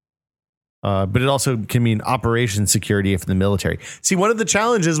 But it also can mean operation security if in the military. See, one of the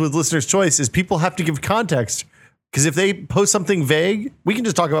challenges with Listener's Choice is people have to give context, because if they post something vague, we can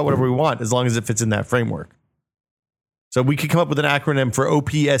just talk about whatever we want as long as it fits in that framework. So we could come up with an acronym for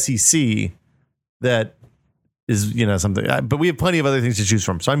OPSEC that is, something, but we have plenty of other things to choose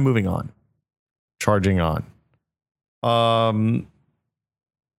from. So I'm moving on, charging on.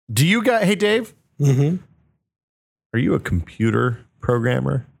 Do you guys, hey Dave, are you a computer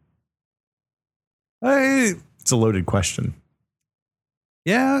programmer? It's a loaded question.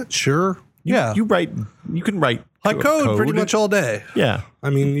 Yeah, sure. You can write. I code pretty much all day. Yeah. I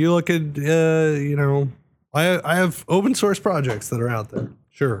mean, you look at, I have open source projects that are out there.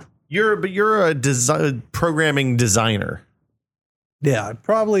 Sure. You're a programming designer. Yeah,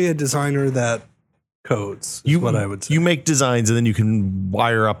 probably a designer that codes. Is what I would say. You make designs and then you can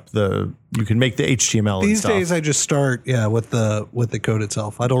wire up you can make the HTML. These days, I just start with the code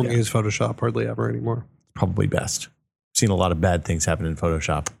itself. I don't use Photoshop hardly ever anymore. Probably best. I've seen a lot of bad things happen in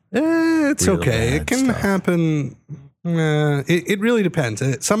Photoshop. It's real okay. It can happen. It really depends.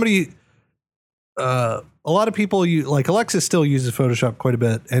 A lot of people like Alexis still uses Photoshop quite a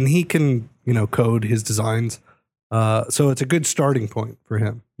bit, and he can code his designs. So it's a good starting point for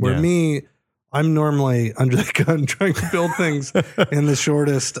him. Where me, I'm normally under the gun trying to build things in the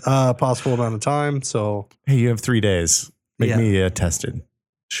shortest possible amount of time. So hey, you have 3 days. Make me tested.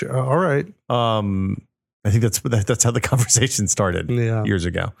 Sure. All right. I think that's how the conversation started years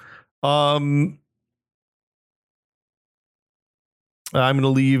ago. I'm going to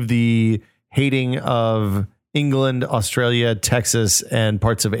leave the hating of England, Australia, Texas, and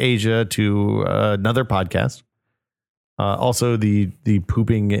parts of Asia to another podcast. Also, the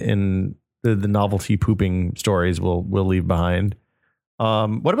pooping in the novelty pooping stories we'll leave behind.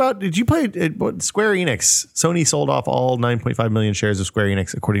 What about, did you play Square Enix? Sony sold off all 9.5 million shares of Square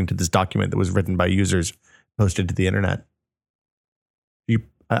Enix, according to this document that was written by users posted to the internet.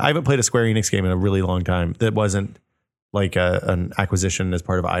 I haven't played a Square Enix game in a really long time that wasn't like an acquisition as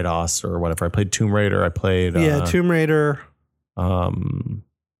part of IDOS or whatever. I played Tomb Raider. I played Tomb Raider. I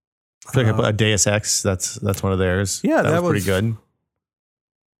feel like I played a Deus Ex. That's one of theirs. Yeah, that was pretty good.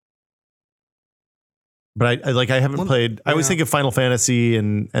 But I haven't played. I always think of Final Fantasy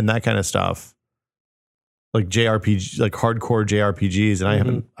and that kind of stuff, like JRPG, like hardcore JRPGs,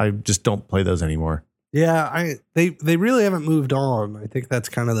 and I just don't play those anymore. Yeah, they really haven't moved on. I think that's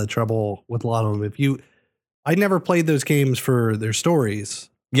kind of the trouble with a lot of them. I never played those games for their stories,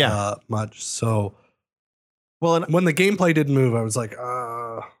 much. So, when the gameplay didn't move, I was like,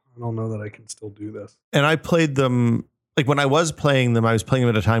 I don't know that I can still do this. And I played them. Like when I was playing them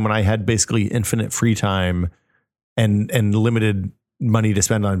at a time when I had basically infinite free time and limited money to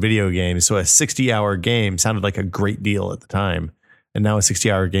spend on video games. So a 60-hour game sounded like a great deal at the time. And now a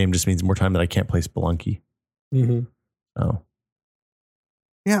 60-hour game just means more time that I can't play Spelunky. Mm-hmm. Oh.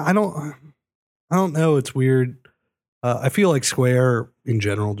 Yeah, I don't know. It's weird. I feel like Square in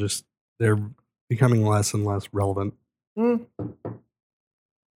general, just they're becoming less and less relevant. Mm.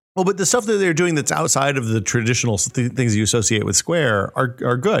 Well, but the stuff that they're doing that's outside of the traditional things you associate with Square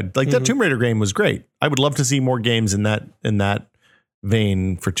are good. Like that Tomb Raider game was great. I would love to see more games in that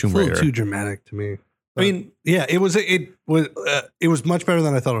vein for Tomb Raider. A little too dramatic to me. I mean, yeah, it was much better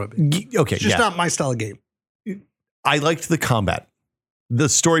than I thought it would be. Okay, it's just not my style of game. I liked the combat. The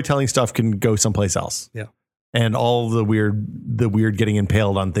storytelling stuff can go someplace else. Yeah, and all the weird getting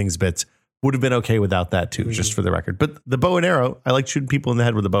impaled on things bits would have been okay without that too, just for the record. But the bow and arrow, I like shooting people in the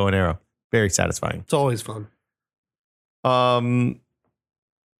head with a bow and arrow. Very satisfying. It's always fun. Google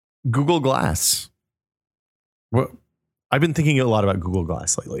Glass. Well, I've been thinking a lot about Google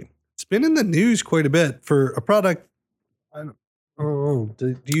Glass lately. It's been in the news quite a bit for a product. I don't know.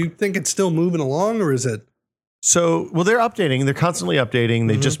 Do you think it's still moving along, or is it? So, well, they're updating. They're constantly updating.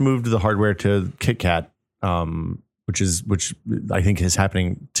 They just moved the hardware to KitKat, which I think is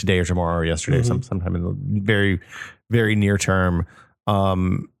happening today or tomorrow or yesterday, sometime in the very, very near term.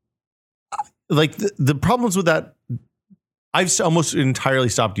 Like the problems with that, I've almost entirely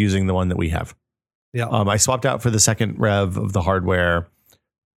stopped using the one that we have. Yeah. I swapped out for the second rev of the hardware,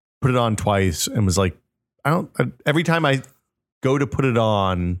 put it on twice, and was like, every time I go to put it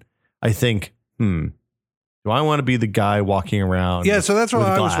on, I think, do I want to be the guy walking around? Yeah, so that's what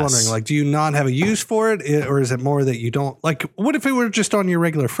I was glass? wondering. Like, do you not have a use for it, or is it more that you don't like? What if it were just on your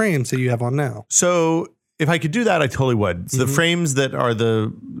regular frames that you have on now? So if I could do that, I totally would. So the frames that are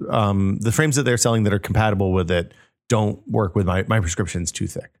the frames that they're selling that are compatible with it don't work with my prescription's too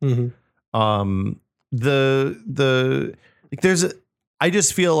thick. I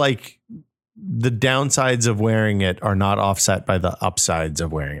just feel like the downsides of wearing it are not offset by the upsides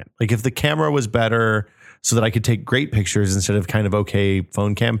of wearing it. Like if the camera was better so that I could take great pictures instead of kind of okay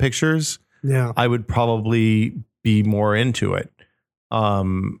phone cam pictures, I would probably be more into it.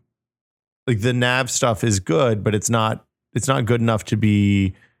 Like the nav stuff is good, but it's not good enough to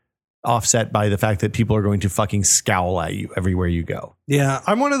be offset by the fact that people are going to fucking scowl at you everywhere you go. Yeah,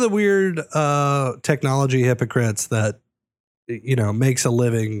 I'm one of the weird technology hypocrites that makes a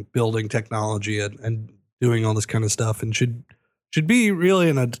living building technology and doing all this kind of stuff, and should be really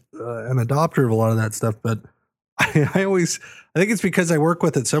an adopter of a lot of that stuff. But I think it's because I work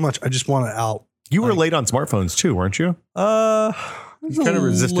with it so much. I just want it out. You were late on smartphones too, weren't you? You kind of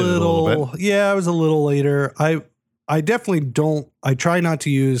resisted it a little bit. Yeah, I was a little later. I definitely don't. I try not to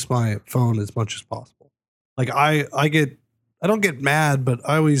use my phone as much as possible. Like I don't get mad, but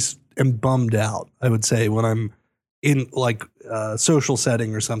I always am bummed out, I would say, when I'm in like a social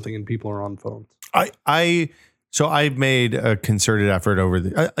setting or something and people are on phones. So I've made a concerted effort over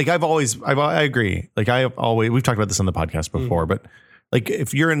I agree. Like we've talked about this on the podcast before, but like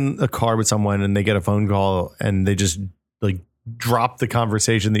if you're in a car with someone and they get a phone call and they just like drop the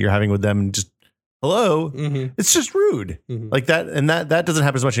conversation that you're having with them and just hello, it's just rude. Like that. And that doesn't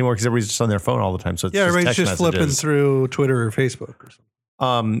happen as much anymore because everybody's just on their phone all the time. So it's everybody's just flipping through Twitter or Facebook or something.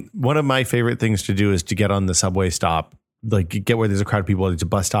 One of my favorite things to do is to get on the subway stop, like get where there's a crowd of people, it's a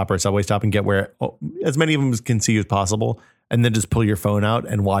bus stop or a subway stop, and get where as many of them can see as possible, and then just pull your phone out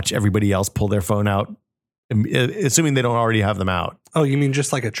and watch everybody else pull their phone out, assuming they don't already have them out. Oh, you mean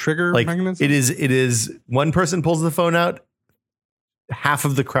just like a trigger mechanism? It is one person pulls the phone out, half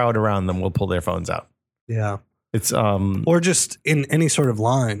of the crowd around them will pull their phones out. Yeah. It's or just in any sort of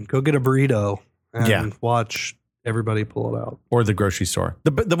line, go get a burrito and watch everybody pull it out. Or the grocery store.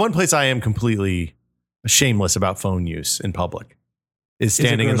 The one place I am completely shameless about phone use in public is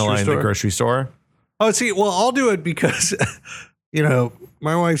standing in the line at the grocery store. Oh, see, well, I'll do it because,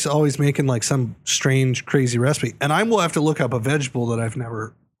 my wife's always making like some strange, crazy recipe, and I will have to look up a vegetable that I've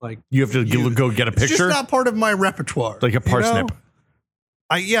never You have to go get a picture? It's just not part of my repertoire. Like a parsnip.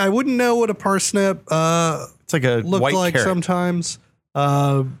 I wouldn't know what a parsnip it's like a looked white like carrot. Sometimes.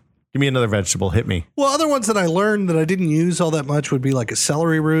 Give me another vegetable. Hit me. Well, other ones that I learned that I didn't use all that much would be like a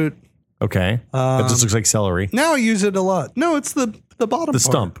celery root. Okay. That just looks like celery. Now I use it a lot. No, it's the bottom part.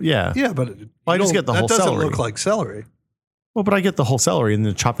 Stump. Yeah. Yeah, but I just get the whole celery. That doesn't look like celery. Well, but I get the whole celery and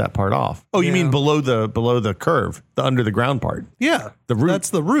then chop that part off. Oh, you mean below the curve, the under the ground part? Yeah. The root. That's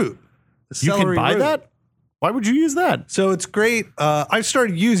the root. You can buy that? Why would you use that? So it's great. I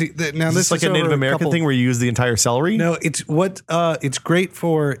started using that. Now this is like a Native American thing where you use the entire celery? No, it's what it's great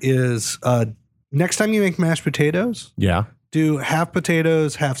for is next time you make mashed potatoes. Yeah. Do half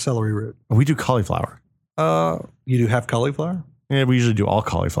potatoes, half celery root. We do cauliflower. You do half cauliflower? Yeah, we usually do all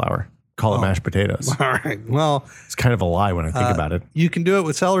cauliflower. Call it mashed potatoes. All right. Well, it's kind of a lie when I think about it. You can do it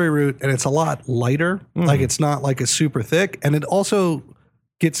with celery root, and it's a lot lighter. Like it's not like a super thick, and it also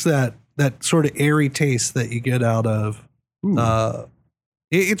gets that sort of airy taste that you get out of.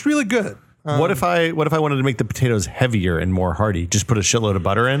 It's really good. What if I wanted to make the potatoes heavier and more hearty? Just put a shitload of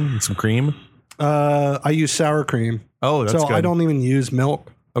butter in and some cream. I use sour cream. Oh, that's good. I don't even use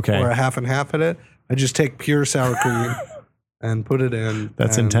milk. Okay. Or a half and half in it. I just take pure sour cream and put it in.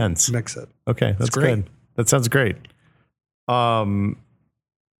 That's intense. Mix it. Okay, that's great. That sounds great. I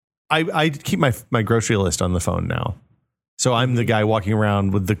keep my grocery list on the phone now. So I'm the guy walking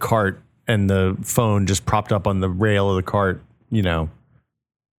around with the cart and the phone just propped up on the rail of the cart,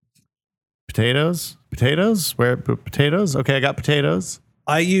 Potatoes? Where potatoes? Okay, I got potatoes.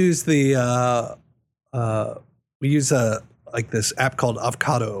 I use the we use this app called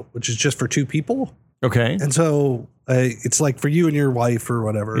Avocado, which is just for 2 people. Okay. And so it's like for you and your wife or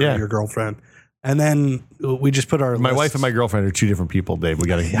whatever, or your girlfriend. And then we just put my wife and my girlfriend are 2 different people, Dave. We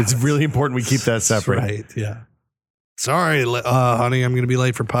got to. It's really important we keep that separate. Right. Yeah. Sorry, honey, I'm going to be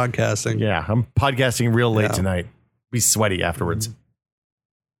late for podcasting. Yeah, I'm podcasting real late tonight. Be sweaty afterwards.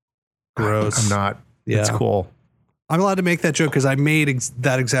 Gross. I'm not. Yeah. It's cool. I'm allowed to make that joke because I made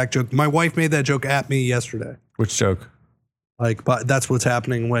that exact joke. My wife made that joke at me yesterday. Which joke? But that's what's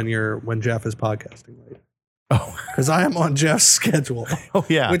happening when Jeff is podcasting late. Oh, because I am on Jeff's schedule. Oh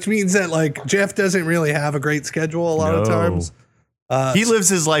yeah, which means that like Jeff doesn't really have a great schedule a lot of times. He lives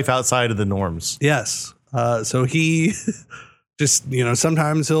his life outside of the norms. Yes. So he just,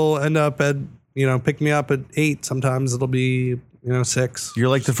 sometimes he'll end up at, pick me up at 8. Sometimes it'll be, 6. You're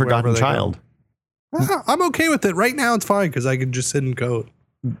like the forgotten child. I'm okay with it. Right now it's fine because I can just sit and code.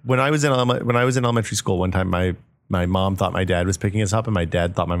 When I was in elementary school, one time my mom thought my dad was picking us up and my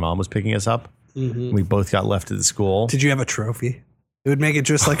dad thought my mom was picking us up. Mm-hmm. We both got left at the school. Did you have a trophy? It would make it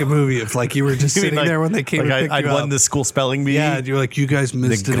just like a movie if like you were just sitting there when they came and picked you up. I'd won the school spelling bee. Yeah, you're like, you guys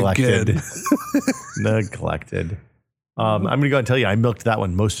missed it again. Neglected. I'm going to go and tell you, I milked that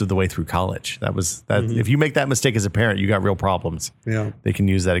one most of the way through college. That was that. Mm-hmm. If you make that mistake as a parent, you got real problems. Yeah, they can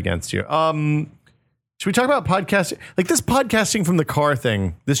use that against you. Should we talk about podcasting? Like this podcasting from the car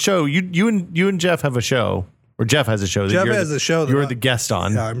thing. This show, you and Jeff have a show, or Jeff has a show. Jeff has a show. You're the guest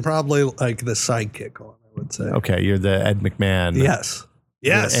on. Yeah, I'm probably like the sidekick on. I would say. Okay, you're the Ed McMahon. Yes.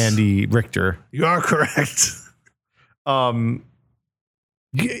 Yes. Andy Richter. You are correct. I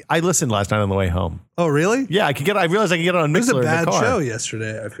listened last night on the way home. Oh, really? Yeah, I realized I could get on a Mixler. It was a bad in the car. show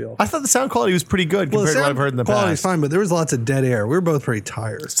yesterday, I feel. I thought the sound quality was pretty good compared to what I've heard in the past. The quality's fine, but there was lots of dead air. We were both pretty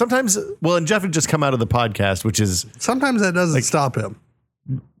tired. Sometimes, and Jeff had just come out of the podcast, which is... Sometimes that doesn't stop him.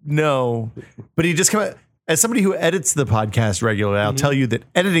 No, but he just come out... As somebody who edits the podcast regularly, I'll tell you that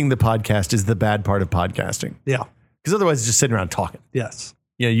editing the podcast is the bad part of podcasting. Yeah. Because otherwise it's just sitting around talking. Yes.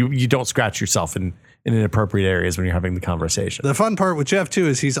 You don't scratch yourself in inappropriate areas when you're having the conversation. The fun part with Jeff, too,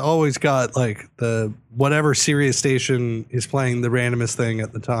 is he's always got like the whatever Sirius station is playing the randomest thing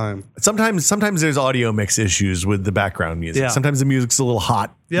at the time. Sometimes there's audio mix issues with the background music. Yeah. Sometimes the music's a little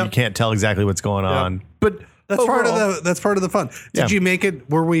hot. Yep. You can't tell exactly what's going on. But that's part of the fun. Did you make it?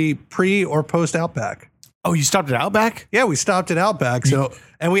 Were we pre or post Outback? Oh, you stopped at Outback? Yeah, we stopped at Outback. So,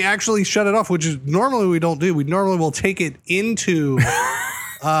 and we actually shut it off, which is normally we don't do. We normally will take it into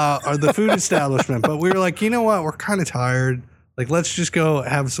the food establishment. But we were like, you know what? We're kind of tired. Like, let's just go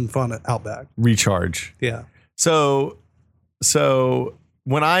have some fun at Outback. Recharge. Yeah. So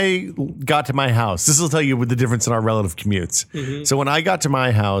when I got to my house, this will tell you the difference in our relative commutes. Mm-hmm. So when I got to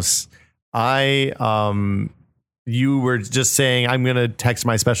my house, you were just saying, I'm going to text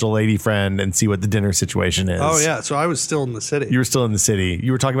my special lady friend and see what the dinner situation is. Oh, yeah. So I was still in the city. You were still in the city.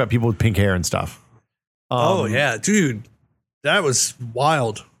 You were talking about people with pink hair and stuff. Oh, yeah. Dude, that was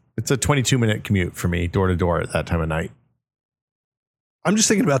wild. It's a 22-minute commute for me, door to door at that time of night. I'm just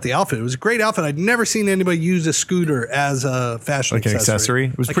thinking about the outfit. It was a great outfit. I'd never seen anybody use a scooter as a fashion accessory.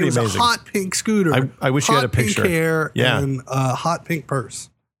 It was pretty amazing. It was a hot pink scooter. I wish you had a picture. Hot pink hair and a hot pink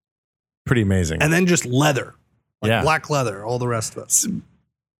purse. Pretty amazing. And then just leather. Black leather, all the rest of it.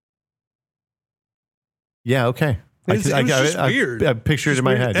 Yeah, okay. It was just weird. I pictured it in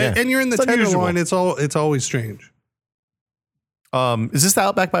my head. Yeah. And you're in the Tenderloin. It's always strange. Is this the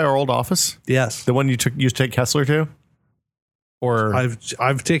Outback by our old office? Yes. The one you used to take Kessler to? Or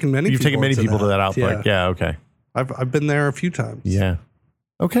I've taken many. You've taken many people to that Outback. Yeah. Okay. I've been there a few times. Yeah.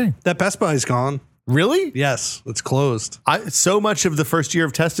 Okay. That Best Buy's gone. Really? Yes, it's closed. So much of the first year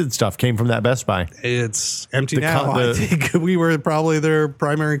of tested stuff came from that Best Buy. It's empty now. I think we were probably their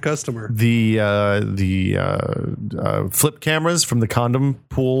primary customer. The flip cameras from the condom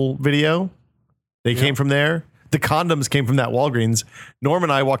pool video, they came from there. The condoms came from that Walgreens. Norm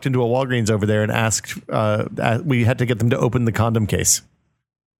and I walked into a Walgreens over there and asked, we had to get them to open the condom case.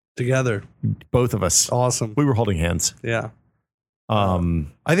 Together. Both of us. Awesome. We were holding hands. Yeah.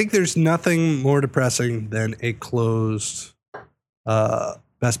 I think there's nothing more depressing than a closed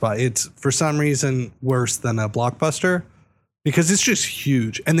Best Buy. It's for some reason worse than a Blockbuster because it's just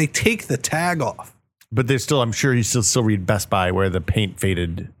huge and they take the tag off. But there's still, I'm sure you still read Best Buy where the paint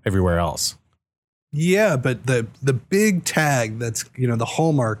faded everywhere else. Yeah, but the big tag that's the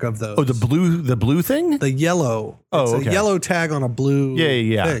hallmark of those. Oh, the blue thing? The yellow. It's a yellow tag on a blue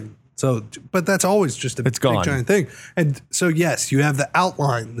thing. So, but that's always just a big giant thing. And so, yes, you have the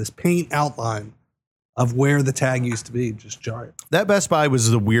outline, this paint outline of where the tag used to be, just giant. That Best Buy was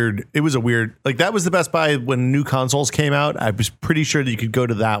that was the Best Buy when new consoles came out. I was pretty sure that you could go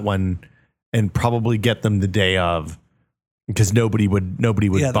to that one and probably get them the day of, because nobody would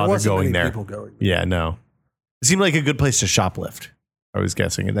bother going there. Yeah, no. It seemed like a good place to shoplift, I was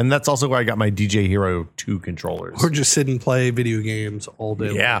guessing. And that's also where I got my DJ Hero 2 controllers. Or just sit and play video games all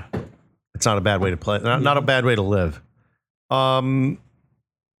day. Yeah. It's not a bad way to play. Not a bad way to live.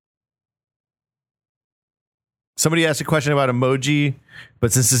 Somebody asked a question about emoji,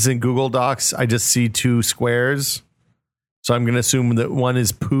 but since it's in Google Docs, I just see 2 squares. So I'm going to assume that one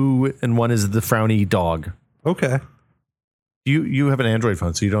is poo and one is the frowny dog. Okay. You have an Android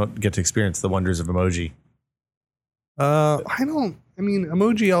phone, so you don't get to experience the wonders of emoji.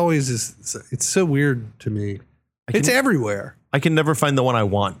 Emoji always is, it's so weird to me. It's everywhere. I can never find the one I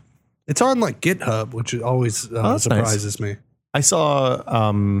want. It's on like GitHub, which always surprises me. I saw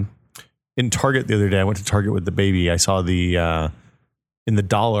in Target the other day, I went to Target with the baby. I saw the in the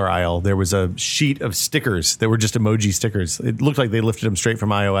dollar aisle, there was a sheet of stickers that were just emoji stickers. It looked like they lifted them straight from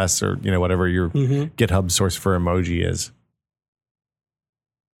iOS or, whatever your GitHub source for emoji is.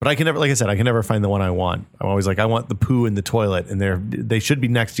 But I can never, like I said, I can never find the one I want. I'm always like, I want the poo and the toilet, and they should be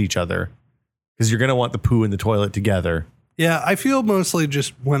next to each other because you're going to want the poo and the toilet together. Yeah, I feel mostly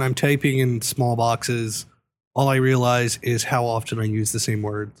just when I'm typing in small boxes, all I realize is how often I use the same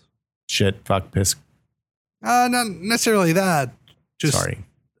words. Shit, fuck, piss. Not necessarily that. Just, sorry.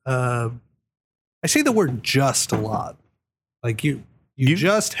 I say the word just a lot. Like you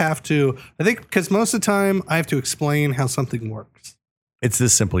just have to, I think, because most of the time I have to explain how something works. It's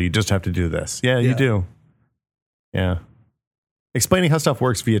this simple. You just have to do this. Yeah, you do. Yeah. Explaining how stuff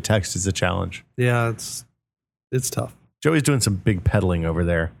works via text is a challenge. Yeah, it's tough. Joey's doing some big peddling over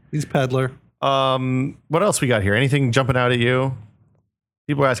there. He's peddler. What else we got here? Anything jumping out at you?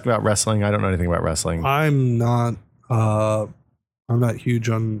 People are asking about wrestling. I don't know anything about wrestling. I'm not huge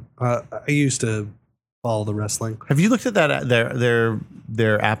on. I used to follow the wrestling. Have you looked at that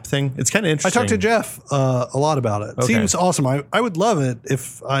their app thing? It's kind of interesting. I talked to Jeff a lot about it. Okay. Seems awesome. I would love it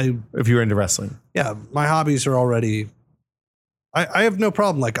if you were into wrestling. Yeah, my hobbies are already. I have no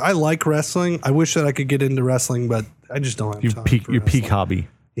problem. Like, I like wrestling. I wish that I could get into wrestling, but I just don't have time. Your peak hobby.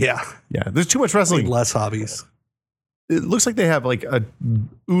 Yeah. Yeah. There's too much wrestling. Less hobbies. It looks like they have like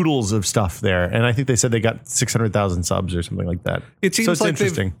oodles of stuff there. And I think they said they got 600,000 subs or something like that. It seems so it's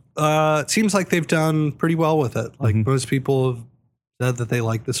interesting. It seems like they've done pretty well with it. Like most people have said that they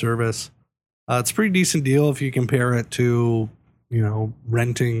like the service. It's a pretty decent deal if you compare it to,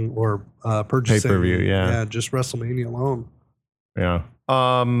 renting or purchasing. Pay-per-view, yeah. Yeah, just WrestleMania alone. Yeah.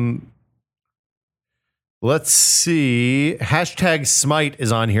 Let's see. Hashtag Smite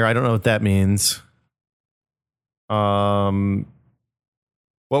is on here. I don't know what that means. What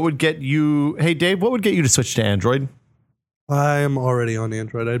would get you? Hey, Dave, what would get you to switch to Android? I am already on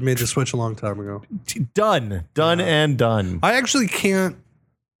Android. I made the switch a long time ago. Done and done. I actually can't.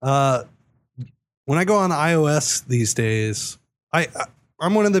 When I go on iOS these days,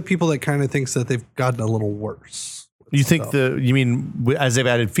 I'm one of the people that kind of thinks that they've gotten a little worse. You think you mean as they've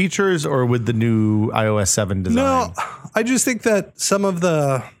added features or with the new iOS 7 design? No, I just think that some of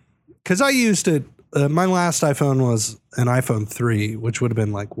because I used it, my last iPhone was an iPhone 3, which would have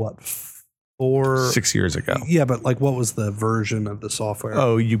been like 6 years ago. Yeah, but like what was the version of the software?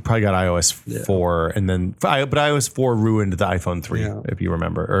 Oh, you probably got iOS 4 and then, but iOS 4 ruined the iPhone 3, if you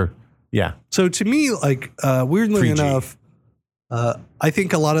remember. So to me, like weirdly enough, I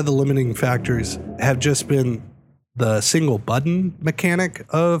think a lot of the limiting factors have just been the single button mechanic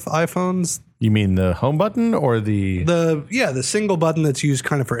of iPhones. You mean the home button or the single button that's used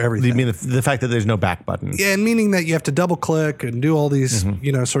kind of for everything? You mean the fact that there's no back button? Yeah, and meaning that you have to double click and do all these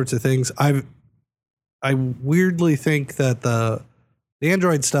sorts of things. I weirdly think that the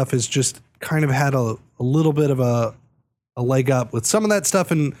Android stuff has just kind of had a little bit of a leg up with some of that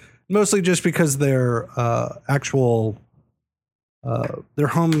stuff, and mostly just because their actual their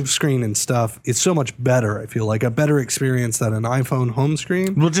home screen and stuff is so much better. I feel like a better experience than an iPhone home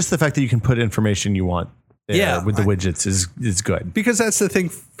screen. Well, just the fact that you can put information you want with the widgets is good. Because that's the thing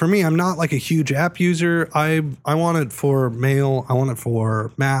for me. I'm not like a huge app user. I want it for mail. I want it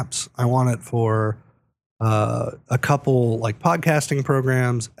for maps. I want it for a couple like podcasting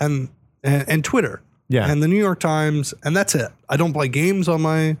programs and Twitter. Yeah. And the New York Times. And that's it. I don't play games on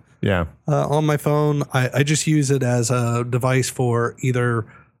my phone. I just use it as a device for either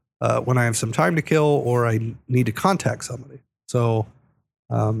when I have some time to kill or I need to contact somebody. So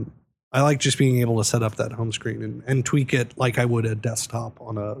I like just being able to set up that home screen and tweak it like I would a desktop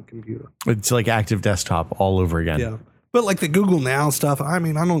on a computer. It's like active desktop all over again. Yeah. But like the Google Now stuff, I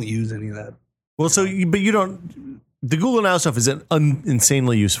mean, I don't use any of that. Well, but you don't. The Google Now stuff is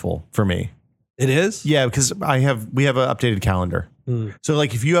insanely useful for me. It is? Yeah, because we have an updated calendar. So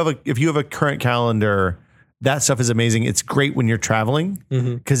like if you have a current calendar, that stuff is amazing. It's great when you're traveling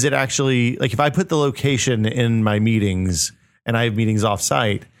because it actually, like if I put the location in my meetings and I have meetings off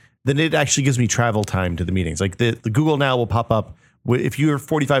site, then it actually gives me travel time to the meetings. Like the Google Now will pop up. If you're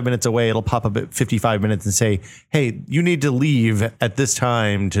 45 minutes away, it'll pop up at 55 minutes and say, hey, you need to leave at this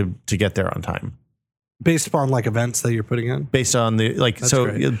time to get there on time. Based upon like events that you're putting in? Based on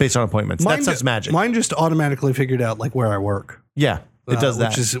based on appointments. That stuff's magic. Mine just automatically figured out like where I work. Yeah, it does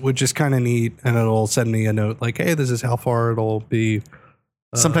that. Which is kind of neat. And it'll send me a note like, hey, this is how far it'll be.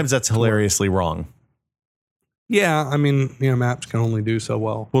 Sometimes that's hilariously wrong. Yeah, I mean, maps can only do so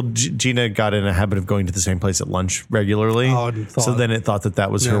well. Well, Gina got in a habit of going to the same place at lunch regularly. So then it thought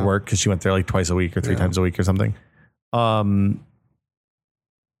that was her work because she went there like twice a week or three times a week or something. I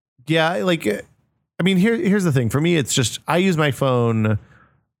mean, here's the thing. For me, it's just I use my phone.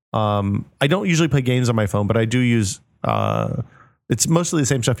 I don't usually play games on my phone, but I do use. It's mostly the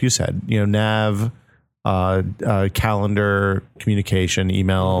same stuff you said. Nav, calendar, communication,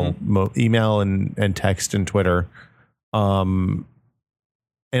 email, email and text and Twitter. And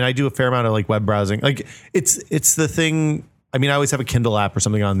I do a fair amount of like web browsing. Like it's the thing. I mean, I always have a Kindle app or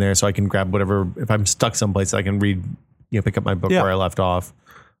something on there so I can grab whatever. If I'm stuck someplace, I can read, pick up my book where I left off.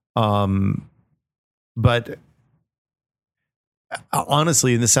 But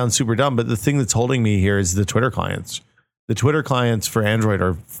honestly, and this sounds super dumb, but the thing that's holding me here is the Twitter clients. The Twitter clients for Android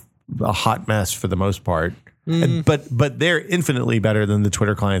are a hot mess for the most part, but they're infinitely better than the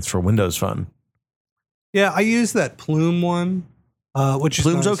Twitter clients for Windows Phone. Yeah, I use that Plume one, which is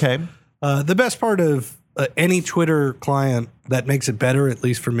Plume's nice. okay. The best part of any Twitter client that makes it better, at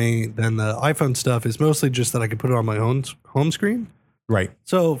least for me, than the iPhone stuff is mostly just that I can put it on my own home screen. Right.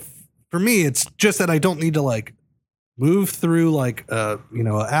 So for me, it's just that I don't need to like move through like an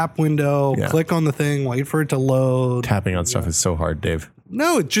app window, click on the thing, wait for it to load. Tapping on stuff is so hard, Dave.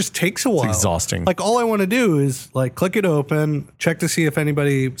 No, it just takes a while. It's exhausting. Like all I want to do is like click it open, check to see if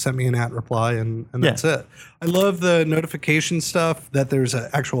anybody sent me an @ reply, and that's it. I love the notification stuff that there's an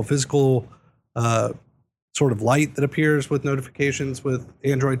actual physical sort of light that appears with notifications with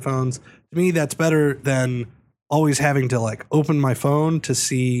Android phones. To me, that's better than always having to like open my phone to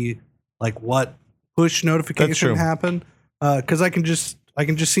see like what push notification happened. Because I can just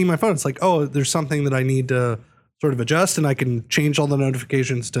see my phone. It's like, oh, there's something that I need to sort of adjust, and I can change all the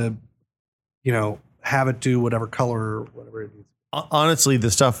notifications to, have it do whatever color or whatever it needs. Honestly,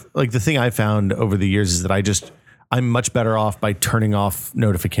 the stuff, like the thing I found over the years is that I'm much better off by turning off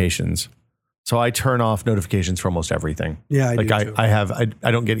notifications. So I turn off notifications for almost everything. Yeah,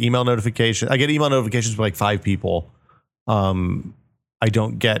 I don't get email notifications. I get email notifications for like 5 people. I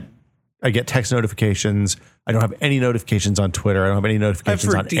get text notifications. I don't have any notifications on Twitter. I don't have any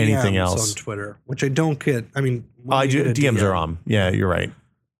notifications on anything else. On Twitter, which I don't get. I mean, I do. DMs are on. Yeah, you're right.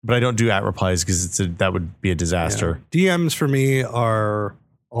 But I don't do @ replies because that would be a disaster. Yeah. DMs for me are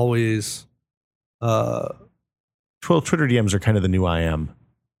always. Twitter DMs are kind of the new IM.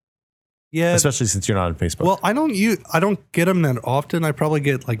 Yeah, especially since you're not on Facebook. Well, I don't get them that often. I probably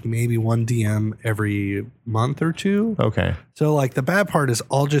get like maybe one DM every month or two. Okay. So like the bad part is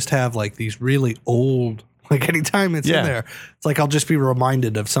I'll just have like these really old, like anytime it's in there, it's like I'll just be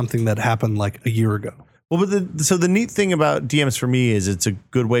reminded of something that happened like a year ago. Well, so the neat thing about DMs for me is it's a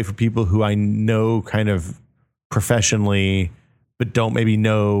good way for people who I know kind of professionally, but don't maybe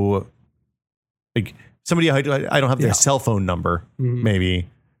know, like somebody I don't have their cell phone number, maybe.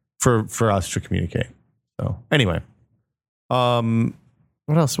 For us to communicate. So anyway, what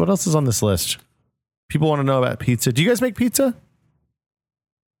else? What else is on this list? People want to know about pizza. Do you guys make pizza?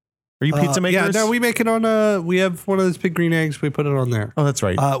 Are you pizza makers? Yeah, no, we make it on we have one of those big green eggs. We put it on there. Oh, that's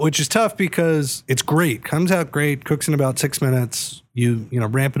right. Which is tough because it's great. Comes out great. Cooks in about 6 minutes. You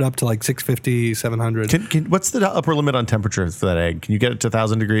ramp it up to like 650, 700. What's the upper limit on temperature for that egg? Can you get it to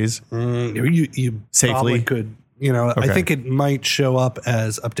 1,000 degrees? You safely probably could. I think it might show up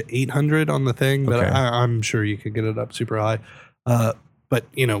as up to 800 on the thing, but I'm sure you could get it up super high. But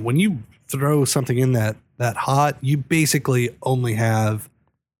when you throw something in that hot, you basically only have,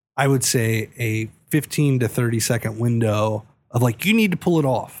 I would say, a 15 to 30 second window of like, you need to pull it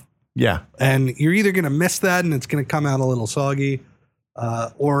off. Yeah. And you're either going to miss that and it's going to come out a little soggy,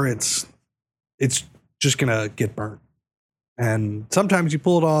 or it's just going to get burnt. And sometimes you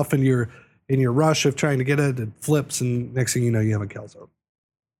pull it off and you're in your rush of trying to get it, it flips, and next thing you know, you have a calzone.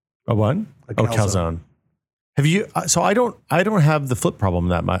 A what? Calzone. Have you? So I don't have the flip problem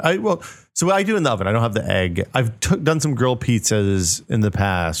that much. So I do in the oven. I don't have the egg. I've done some grilled pizzas in the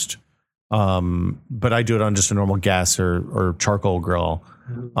past, but I do it on just a normal gas or charcoal grill.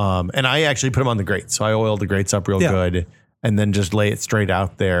 And I actually put them on the grate. So I oil the grates up real good. and then just lay it straight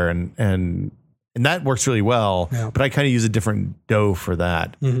out there, and that works really well. Yeah. But I kind of use a different dough for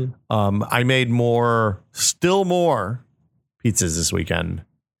that. I made still more pizzas this weekend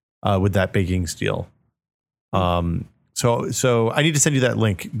with that baking steel. So I need to send you that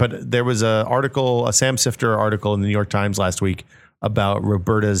link. But there was a Sam Sifter article in the New York Times last week about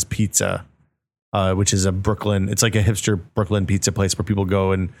Roberta's Pizza, which is it's like a hipster Brooklyn pizza place where people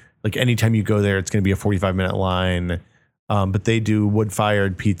go, and like anytime you go there, it's going to be a 45-minute line. But they do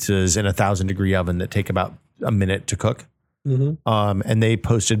wood-fired pizzas in a 1,000-degree oven that take about a minute to cook. And they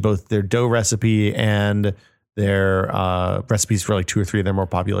posted both their dough recipe and their recipes for like 2 or 3 of their more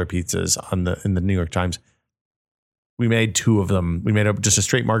popular pizzas in the New York Times. We made 2 of them. We made just a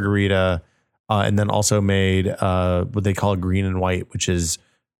straight margarita, and then also made what they call green and white, which is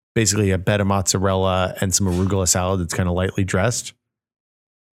basically a bed of mozzarella and some arugula salad that's kind of lightly dressed.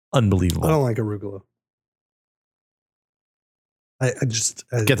 Unbelievable. I don't like arugula. I just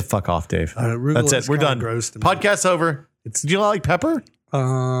get the fuck off, Dave. That's it. We're done. Podcast's over. Do you like pepper?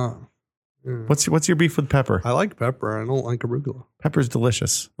 What's your beef with pepper? I like pepper. I don't like arugula. Pepper's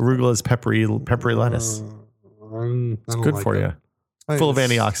delicious. Arugula is peppery lettuce. It's good for you. Full of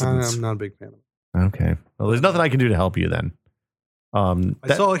antioxidants. I'm not a big fan of it. Okay. Well, there's nothing I can do to help you then.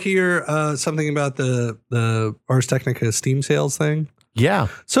 I saw here something about the Ars Technica Steam sales thing. Yeah.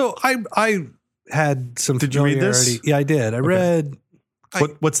 So I had some. Did you read this? Yeah, I did. I read.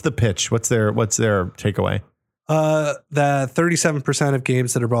 What's the pitch? What's their takeaway? That 37% of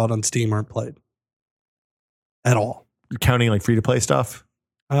games that are bought on Steam aren't played at all. Counting like free to play stuff.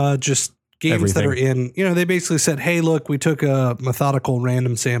 Just games that are in. They basically said, "Hey, look, we took a methodical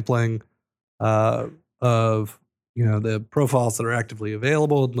random sampling of the profiles that are actively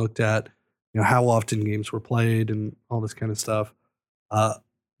available and looked at how often games were played and all this kind of stuff."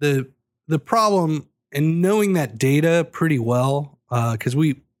 The problem, and knowing that data pretty well, because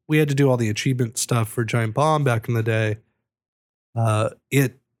we had to do all the achievement stuff for Giant Bomb back in the day. That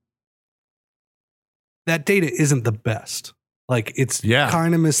data isn't the best. Like it's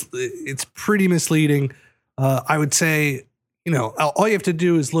kind of it's pretty misleading. I would say, all you have to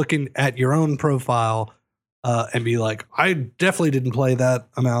do is look at your own profile and be like, I definitely didn't play that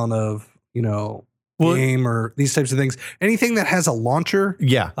amount of, game or these types of things. Anything that has a launcher,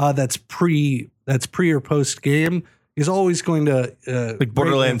 that's pre or post game is always going to like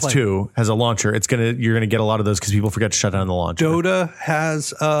Borderlands 2 has a launcher. You're gonna get a lot of those because people forget to shut down the launcher. Dota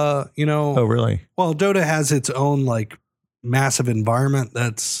has Oh really? Well, Dota has its own like massive environment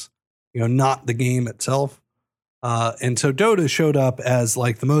that's not the game itself. And so Dota showed up as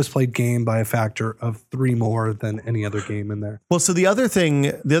like the most played game by a factor of 3 more than any other game in there. Well, so the other thing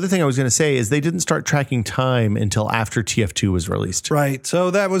I was going to say is they didn't start tracking time until after TF2 was released. Right. So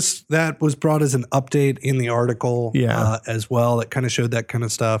that was brought as an update in the article as well. That kind of showed that kind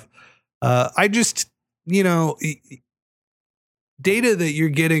of stuff. I just, data that you're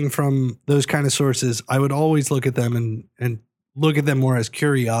getting from those kind of sources, I would always look at them and look at them more as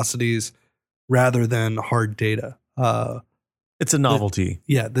curiosities rather than hard data. It's a novelty.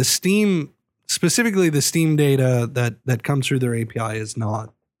 The Steam, specifically the Steam data that comes through their API is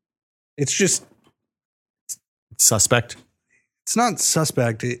not. It's just suspect. It's not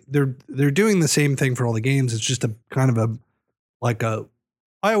suspect. They're doing the same thing for all the games. It's just a kind of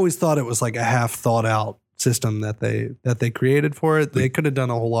I always thought it was like a half thought out system that they created for it. They could have done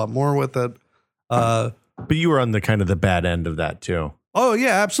a whole lot more with it. But you were on the kind of the bad end of that too. Oh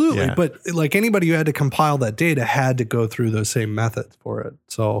yeah, absolutely. Yeah. But like anybody who had to compile that data had to go through those same methods for it.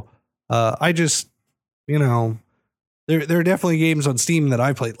 So I just, there are definitely games on Steam that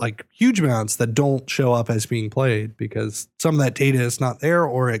I played, like huge amounts that don't show up as being played because some of that data is not there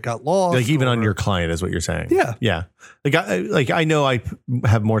or it got lost. Like even on your client is what you're saying. Yeah. Yeah. I know I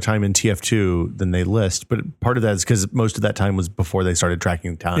have more time in TF2 than they list, but part of that is because most of that time was before they started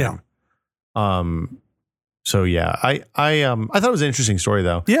tracking time. Yeah. So yeah, I thought it was an interesting story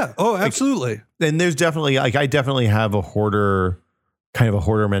though. Yeah. Oh, absolutely. And there's definitely I definitely have a hoarder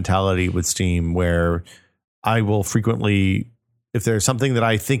mentality with Steam where I will frequently, if there's something that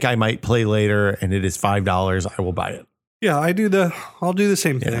I think I might play later and it is $5, I will buy it. Yeah, I'll do the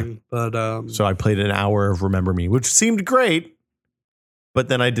same thing. But so I played an hour of Remember Me, which seemed great, but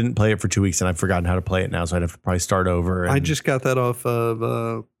then I didn't play it for 2 weeks and I've forgotten how to play it now, so I'd have to probably start over. I just got that off of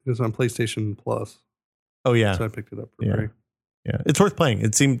it was on PlayStation Plus. Oh yeah, so I picked it up for free. Yeah, it's worth playing.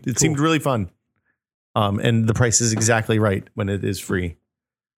 It seemed really fun. And the price is exactly right when it is free.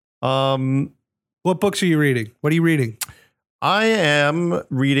 What books are you reading? What are you reading? I am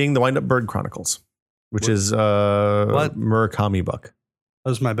reading The Wind-Up Bird Chronicles, which is a Murakami book. That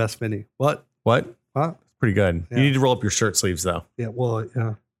was my best mini. What? Huh? Pretty good. Yeah. You need to roll up your shirt sleeves though. Yeah. Well,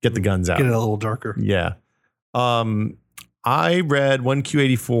 yeah. Get the guns out. Get it a little darker. Yeah. I read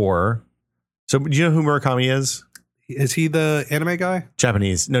 1Q84. So do you know who Murakami is? Is he the anime guy?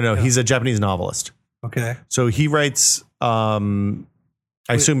 Japanese. No, he's a Japanese novelist. Okay. So he writes, I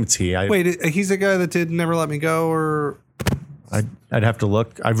assume it's he. Wait, he's the guy that did Never Let Me Go, or I'd have to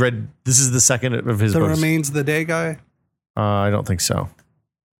look. This is the second of his The books. Remains of the Day guy? I don't think so.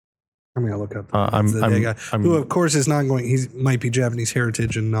 I'm going to look up the Day guy, who of course is not going, he might be Japanese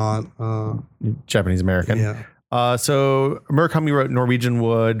heritage and not Japanese American. Yeah. So Murakami wrote Norwegian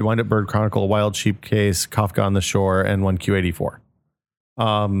Wood, Wind Up Bird Chronicle, Wild Sheep Case, Kafka on the Shore, and 1Q84.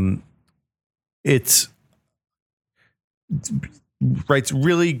 It's writes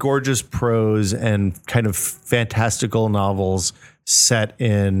really gorgeous prose and kind of fantastical novels set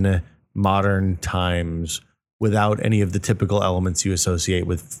in modern times without any of the typical elements you associate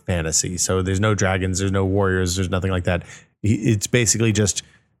with fantasy. So there's no dragons, there's no warriors, there's nothing like that. It's basically just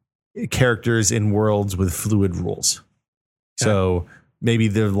characters in worlds with fluid rules. Yeah. So maybe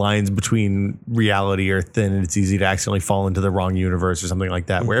the lines between reality are thin and it's easy to accidentally fall into the wrong universe or something like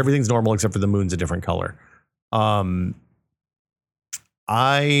that, where everything's normal except for the moon's a different color.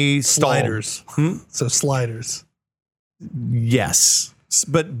 Sliders. So sliders. Yes.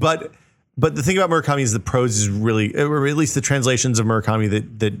 But the thing about Murakami is the prose is really, or at least the translations of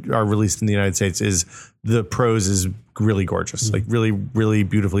Murakami that are released in the United States, is the prose is really gorgeous, like really, really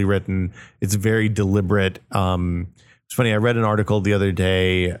beautifully written. It's very deliberate. It's funny. I read an article the other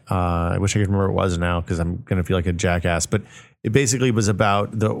day. I wish I could remember what it was now because I'm going to feel like a jackass, but it basically was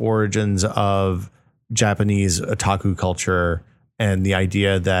about the origins of Japanese otaku culture and the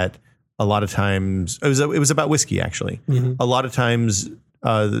idea that a lot of times it was about whiskey, actually. Mm-hmm. A lot of times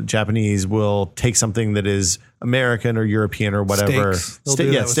the Japanese will take something that is American or European or whatever.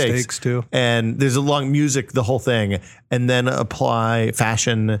 Steaks too. And there's a long music, the whole thing, and then apply such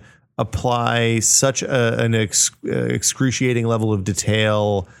an excruciating level of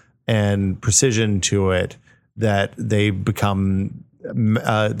detail and precision to it that they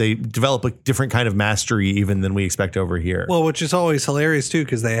develop a different kind of mastery even than we expect over here. Well, which is always hilarious too,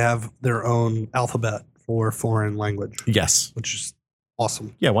 because they have their own alphabet for foreign language. Yes. Which is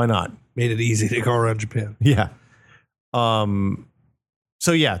awesome. Yeah, why not? Made it easy to go around Japan. Yeah.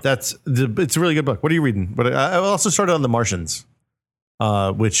 So yeah, it's a really good book. What are you reading? But I also started on The Martians,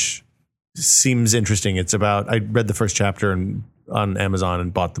 which seems interesting. I read the first chapter on Amazon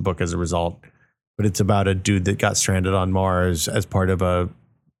and bought the book as a result. But it's about a dude that got stranded on Mars as part of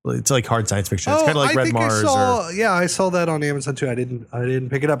it's like hard science fiction. It's kind of like Red Mars. I saw that on Amazon too. I didn't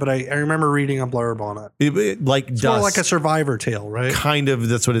pick it up, but I remember reading a blurb on it. It's more like a survivor tale, right? Kind of.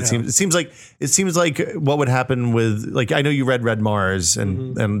 That's what it seems. It seems like what would happen with, like, I know you read Red Mars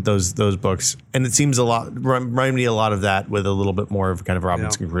and those books, and it seems remind me a lot of that with a little bit more of kind of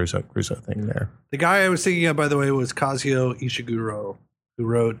Robinson Crusoe thing there. The guy I was thinking of, by the way, was Kazuo Ishiguro, who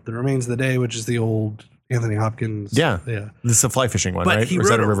wrote The Remains of the Day, which is the old Anthony Hopkins. Yeah. This is a fly fishing one, but right? He or wrote is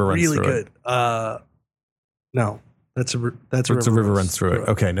that a river really runs through good. It? No, that's a river runs through it.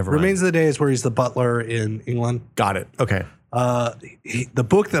 Okay, never mind. Remains of the Day is where he's the butler in England. Got it. Okay. The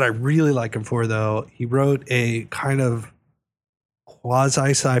book that I really like him for, though, he wrote a kind of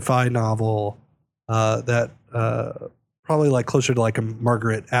quasi sci-fi novel that probably like closer to like a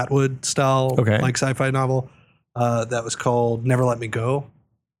Margaret Atwood style, like sci-fi novel that was called Never Let Me Go.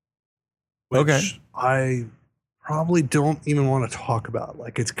 Which I probably don't even want to talk about.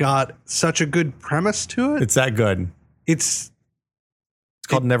 Like, it's got such a good premise to it. It's that good. It's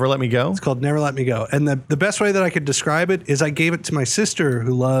called Never Let Me Go? It's called Never Let Me Go. And the best way that I could describe it is I gave it to my sister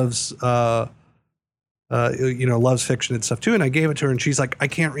who loves loves fiction and stuff too. And I gave it to her and she's like, I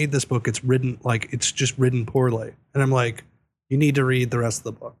can't read this book. It's just written poorly. And I'm like, you need to read the rest of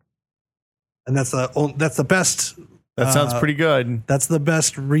the book. And that's the best. That sounds pretty good. That's the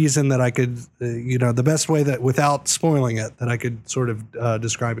best reason that I could, the best way that without spoiling it, that I could sort of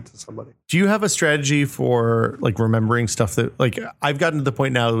describe it to somebody. Do you have a strategy for like remembering stuff that, like, I've gotten to the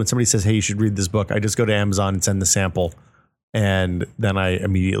point now that when somebody says, hey, you should read this book, I just go to Amazon and send the sample and then I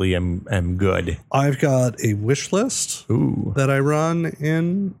immediately am good. I've got a wish list that I run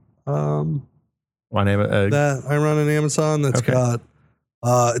in, that I run in Amazon that's got,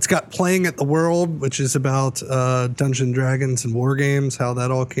 it's got Playing at the World, which is about Dungeons and Dragons and war games, how that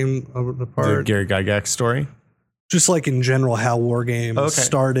all came apart. The Gary Gygax story? Just like in general, how war games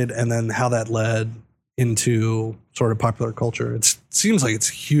started and then how that led into sort of popular culture. It seems like it's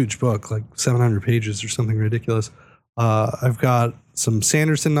a huge book, like 700 pages or something ridiculous. I've got some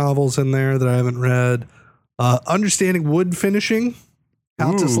Sanderson novels in there that I haven't read. Understanding Wood Finishing,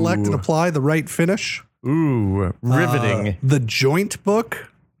 how to select and apply the right finish. Ooh, riveting. The Joint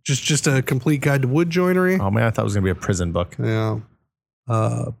book, just a complete guide to wood joinery. Oh man, I thought it was gonna be a prison book. Yeah.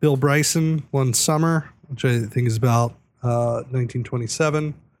 Bill Bryson, One Summer, which I think is about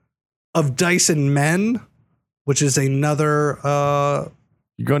 1927. Of Dyson Men, which is another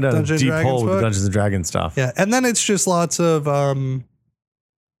You're going down a deep hole with the Dungeons and Dragons stuff. Yeah, and then it's just lots of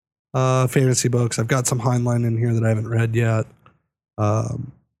fantasy books. I've got some Heinlein in here that I haven't read yet.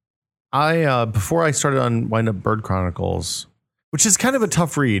 I before I started on Wind Up Bird Chronicles, which is kind of a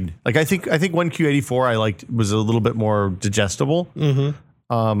tough read. Like I think 1Q84 I liked was a little bit more digestible.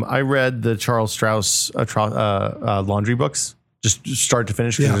 Mm-hmm. I read the Charles Strauss laundry books, just start to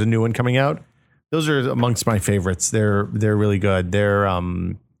finish, because there's a new one coming out. Those are amongst my favorites. They're really good. They're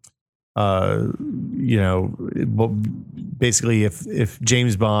basically if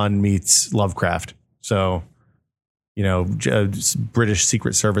James Bond meets Lovecraft. So, British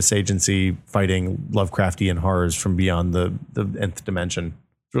Secret Service agency fighting Lovecraftian horrors from beyond the nth dimension.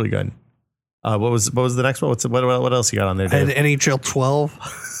 It's really good. What was the next one? What else you got on there, Dave? I had NHL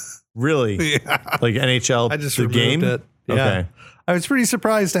 12. Really? Yeah. Like NHL, I just the removed game? it. Yeah. Okay. I was pretty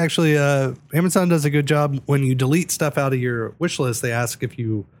surprised, actually. Amazon does a good job when you delete stuff out of your wish list. They ask if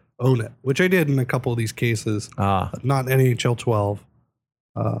you own it, which I did in a couple of these cases. Not NHL 12.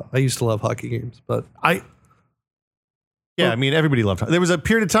 I used to love hockey games, but I mean, everybody loved. There was a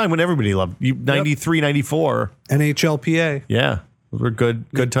period of time when everybody loved 93, 94. NHLPA. Yeah, those were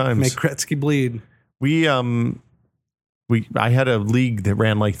good times. Make Gretzky bleed. I had a league that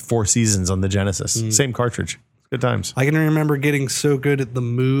ran like 4 seasons on the Genesis. Same cartridge. Good times. I can remember getting so good at the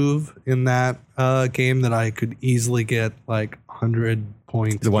move in that game that I could easily get like 100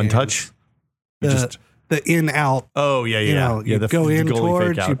 points. The one touch? The in out. Oh, yeah. You go in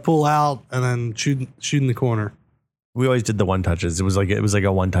towards, you pull out, and then shoot in the corner. We always did the one touches. It was like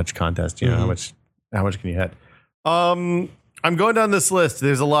a one touch contest. You know, how much can you hit? I'm going down this list.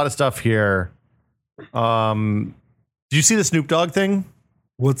 There's a lot of stuff here. Did you see the Snoop Dogg thing?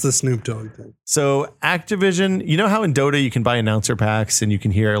 What's the Snoop Dogg thing? So Activision, you know how in Dota you can buy announcer packs and you can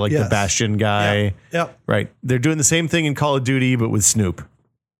hear like the Bastion guy? Yep. Right. They're doing the same thing in Call of Duty, but with Snoop.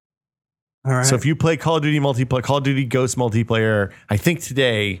 All right. So if you play Call of Duty multiplayer, Call of Duty Ghost multiplayer, I think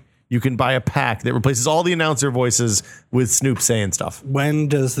today you can buy a pack that replaces all the announcer voices with Snoop saying stuff. When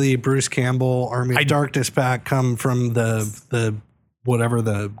does the Bruce Campbell Army of Darkness pack come from the whatever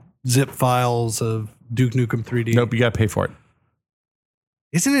the zip files of Duke Nukem 3D? Nope, you got to pay for it.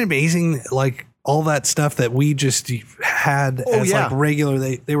 Isn't it amazing, like all that stuff that we just had like regular?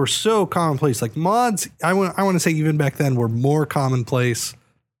 They were so commonplace. Like mods, I want to say even back then were more commonplace.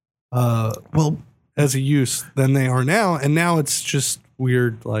 As a use than they are now, and now it's just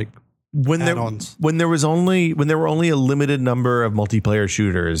weird. Like when there were only a limited number of multiplayer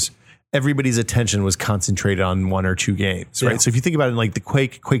shooters, everybody's attention was concentrated on 1 or 2 games, right? So if you think about it, in like the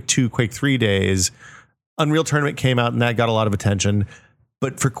Quake 2, Quake 3 days, Unreal Tournament came out and that got a lot of attention.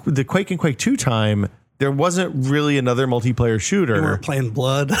 But for the Quake and Quake 2 time, there wasn't really another multiplayer shooter. You weren't playing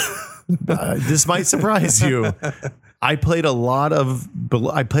Blood. This might surprise you. I played a lot of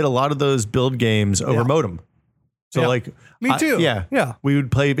those build games over modem. So me too. Yeah. We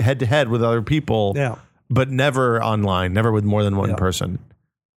would play head to head with other people. Yeah. But never online, never with more than one person.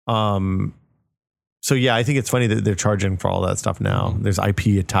 So yeah, I think it's funny that they're charging for all that stuff now. There's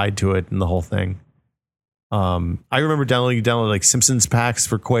IP tied to it and the whole thing. I remember downloaded like Simpsons packs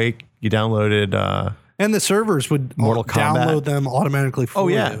for Quake. You downloaded and the servers would download them automatically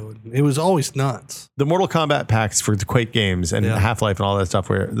for you. It was always nuts. The Mortal Kombat packs for the Quake games and Half-Life and all that stuff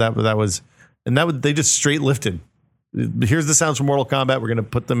where they just straight lifted. Here's the sounds from Mortal Kombat. We're going to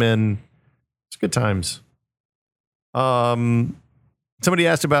put them in. It's good times. Somebody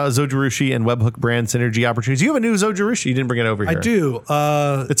asked about Zojirushi and webhook brand synergy opportunities. You have a new Zojirushi. You didn't bring it over here. I do.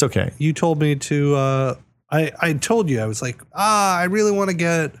 It's okay. You told me to, I told you, I was like, I really want to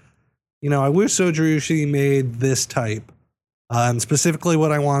get, I wish Zojirushi made this type. And specifically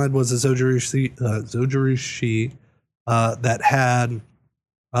what I wanted was a Zojirushi that had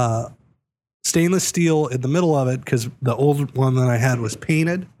stainless steel in the middle of it, because the old one that I had was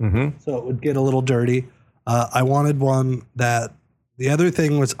painted, so it would get a little dirty. I wanted one that, the other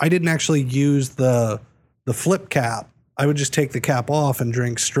thing was I didn't actually use the flip cap. I would just take the cap off and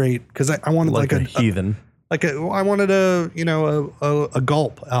drink straight, because I wanted like a heathen. I wanted a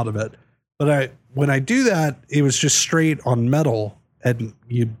gulp out of it. But when I do that, it was just straight on metal, and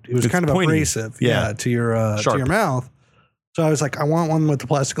it was kind of pointy. Abrasive, to your mouth. So I was like, I want one with the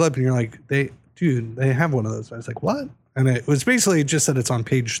plastic lip, and you're like, they have one of those. I was like, what? And it was basically just that it's on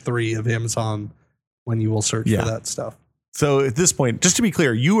page 3 of Amazon when you will search for that stuff. So at this point, just to be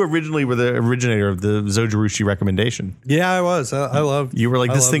clear, you originally were the originator of the Zojirushi recommendation. Yeah, I was. I love. You were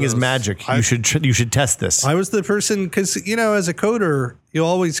like, this thing is magic. You should test this. I was the person because as a coder, you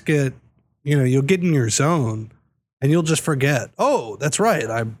always get, you'll get in your zone. And you'll just forget. Oh, that's right.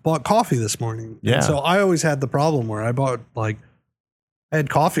 I bought coffee this morning. Yeah. And so I always had the problem where I bought I had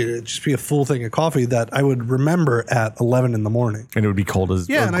coffee. It'd just be a full thing of coffee that I would remember at 11 in the morning. And it would be cold as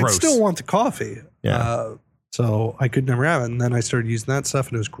and gross. I'd still want the coffee. Yeah. So I could never have it. And then I started using that stuff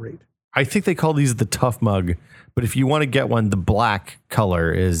and it was great. I think they call these the Tough Mug. But if you want to get one, the black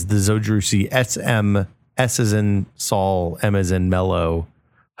color is the Zojirushi SM, S as in Saul, M as in Mellow,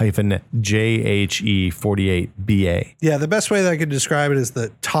 JHE48BA. Yeah, the best way that I could describe it is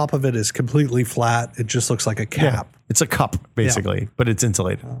the top of it is completely flat. It just looks like a cap. Yeah, it's a cup, basically, but it's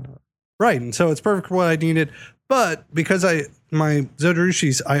insulated. Right, and so it's perfect for what I needed. But because my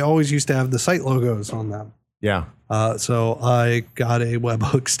Zojirushis, I always used to have the site logos on them. Yeah. So I got a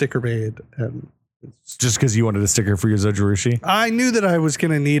webhook sticker made. And just because you wanted a sticker for your Zojirushi? I knew that I was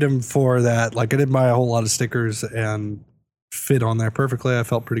going to need them for that. Like I didn't buy a whole lot of stickers and fit on there perfectly. I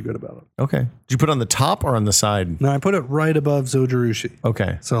felt pretty good about it. Okay. Did you put it on the top or on the side? No, I put it right above Zojirushi.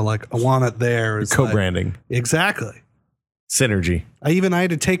 Okay. So I want it there. It's co-branding. Exactly. Synergy. I had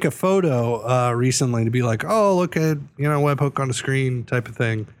to take a photo recently to be like, oh, look at, webhook on the screen type of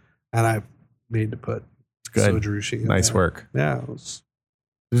thing. And I made to put Zojirushi. Nice work. Yeah.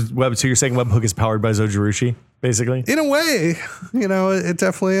 So you're saying webhook is powered by Zojirushi, basically? In a way, it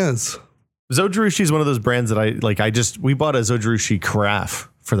definitely is. Zojirushi is one of those brands that we bought a Zojirushi carafe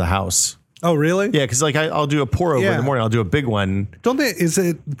for the house. Oh, really? Yeah, because I'll do a pour over in the morning. I'll do a big one. Is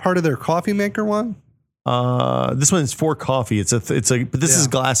it part of their coffee maker one? This one's for coffee. But this is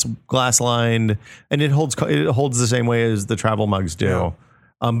glass lined, and it holds the same way as the travel mugs do.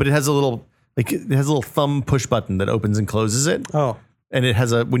 Yeah. But it has a little thumb push button that opens and closes it. Oh. And it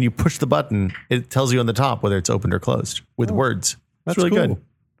has when you push the button, it tells you on the top whether it's opened or closed with words. That's really cool.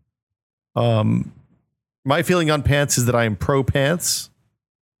 Good. My feeling on pants is that I am pro pants.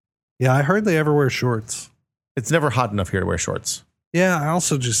 Yeah, I hardly ever wear shorts. It's never hot enough here to wear shorts. Yeah, I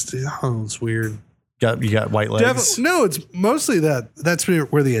also just it's weird. You got white legs? No, it's mostly that's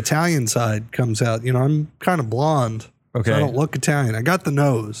where the Italian side comes out. I'm kind of blonde. Okay. So I don't look Italian. I got the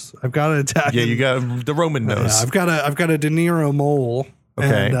nose. I've got an Italian. Yeah, you got the Roman nose. Yeah, I've got a De Niro mole.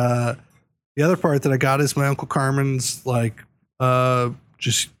 Okay. And the other part that I got is my Uncle Carmen's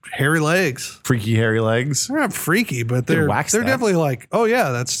just hairy legs. Freaky hairy legs. They're not freaky, but they're definitely oh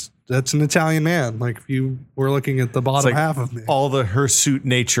yeah, that's an Italian man. Like if you were looking at the bottom half of me. All the hirsute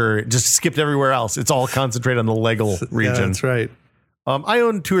nature just skipped everywhere else. It's all concentrated on the legal region. Yeah, that's right. I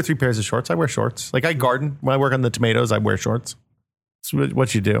own 2 or 3 pairs of shorts. I wear shorts. Like I garden. When I work on the tomatoes, I wear shorts. It's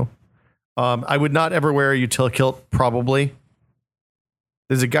what you do. I would not ever wear a utility kilt, probably.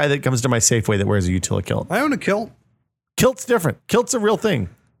 There's a guy that comes to my Safeway that wears a utility kilt. I own a kilt. Kilt's different. Kilt's a real thing.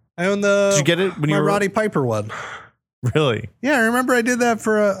 I own Did you get it when you were Roddy Piper one? Really? Yeah, I remember I did that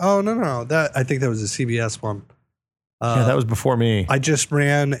for no. I think that was a CBS one. Yeah, that was before me. I just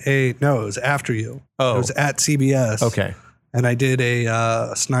ran it was after you. Oh. It was at CBS. Okay. And I did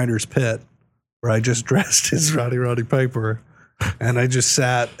a Snyder's Pit where I just dressed as Roddy Piper. And I just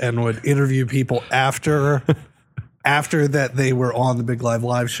sat and would interview people after that they were on the Big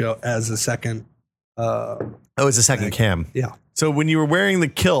Live show as a second. It's a second cam. Yeah. So when you were wearing the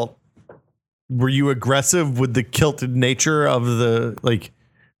kilt, were you aggressive with the kilted nature of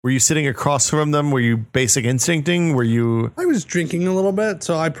were you sitting across from them? Were you basic instincting? I was drinking a little bit,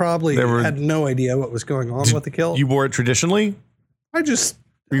 so I probably had no idea what was going on with the kilt. You wore it traditionally? Were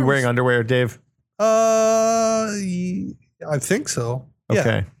you wearing underwear, Dave? I think so.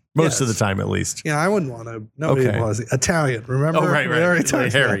 Okay. Yeah. Most of the time, at least. Yeah, I wouldn't want to. Nobody was Italian. Remember? Oh, right.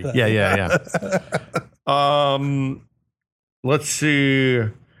 Harry. Yeah. Let's see.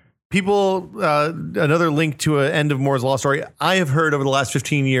 People, another link to an end of Moore's Law story. I have heard over the last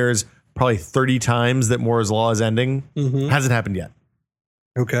 15 years, probably 30 times that Moore's Law is ending. Mm-hmm. Hasn't happened yet.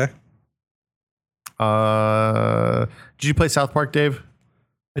 Okay. Did you play South Park, Dave?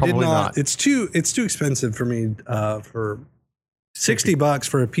 Probably I did not. It's too expensive for me for $60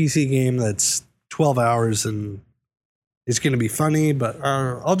 for a PC game that's 12 hours and it's going to be funny, but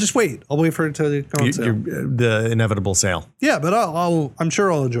I'll just wait. I'll wait for it to go on sale. The inevitable sale. Yeah, but I'm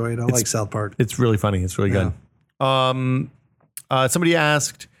sure I'll enjoy it. I like South Park. It's really funny. It's really good. Somebody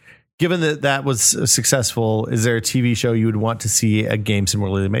asked, given that was successful, is there a TV show you would want to see a game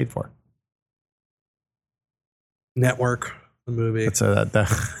similarly made for? Network, the movie. That's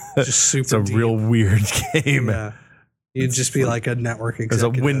just super. It's a deep. Real weird game. Yeah. You'd just be like a network As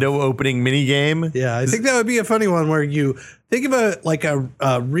executive. a window opening mini game. Yeah, I think that would be a funny one where you think of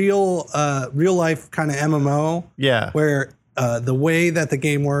a real life kind of MMO. Yeah. Where the way that the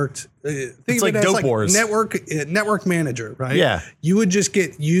game worked, it's like Dope Wars. Network manager, right? Yeah. You would just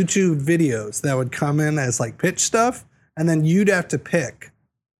get YouTube videos that would come in as like pitch stuff, and then you'd have to pick.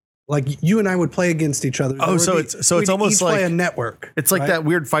 Like you and I would play against each other. Oh, so it's almost like play a network. It's like that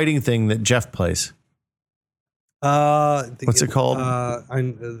weird fighting thing that Jeff plays. What's it called?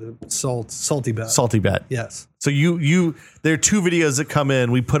 Salty Bet. Salty Bet. Yes. So there are two videos that come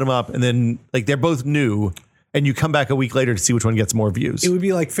in. We put them up, and then like they're both new, and you come back a week later to see which one gets more views. It would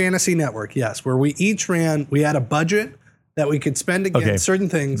be like Fantasy Network, yes, where we each we had a budget that we could spend against certain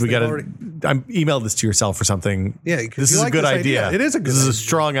things. I emailed this to yourself or something. Yeah, this is a good idea. It is a good. This is a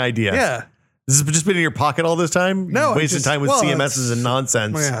strong idea. Yeah. This has just been in your pocket all this time. No, wasting time with CMSs and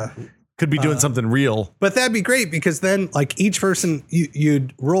nonsense. Yeah. Could be doing something real. But that'd be great because then like each person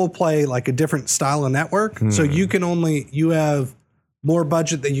you'd role play like a different style of network. So you have more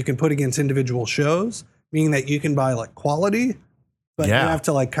budget that you can put against individual shows, meaning that you can buy like quality, but you have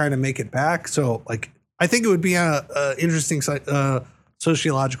to like kind of make it back. So like I think it would be a interesting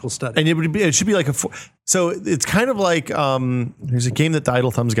sociological study. And it should be like so it's kind of like there's a game that the Idle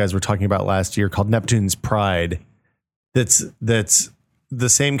Thumbs guys were talking about last year called Neptune's Pride. That's the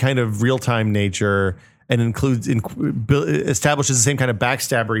same kind of real-time nature and establishes the same kind of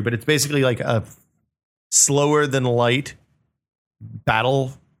backstabbery, but it's basically like a slower than light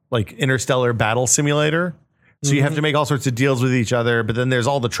battle, like interstellar battle simulator. So you have to make all sorts of deals with each other, but then there's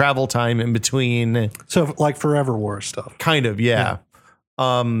all the travel time in between. So like Forever War stuff. Kind of, yeah.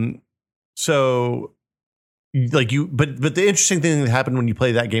 So like but the interesting thing that happened when you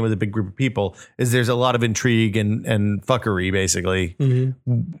play that game with a big group of people is there's a lot of intrigue and fuckery basically,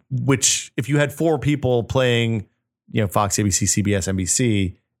 which if you had 4 people playing, Fox, ABC, CBS,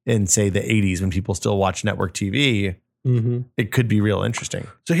 NBC in say the 80s when people still watch network TV, it could be real interesting.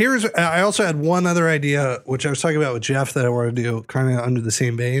 So I also had one other idea, which I was talking about with Jeff that I want to do kind of under the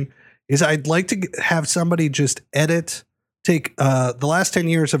same vein, is I'd like to have somebody just take the last 10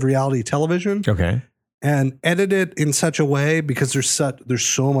 years of reality television. Okay. And edit it in such a way because there's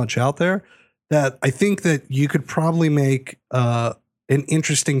so much out there that I think that you could probably make an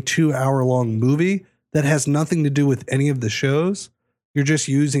interesting 2-hour-long movie that has nothing to do with any of the shows. You're just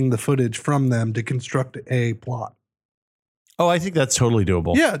using the footage from them to construct a plot. Oh, I think that's totally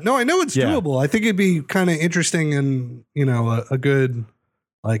doable. Yeah, no, I know it's doable. I think it'd be kind of interesting and a good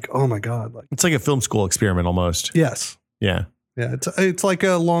like, oh my God, like it's like a film school experiment almost. Yes. Yeah. Yeah. It's like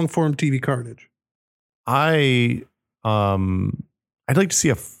a long form TV carnage. I'd like to see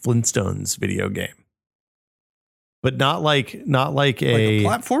a Flintstones video game, but not like a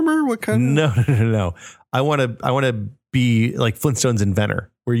platformer. What kind? No. I want to be like Flintstones Inventor,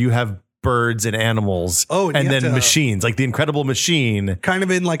 where you have birds and animals, and then machines, like the Incredible Machine, kind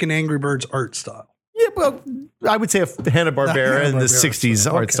of in like an Angry Birds art style. Yeah, well, I would say a Hanna-Barbera in the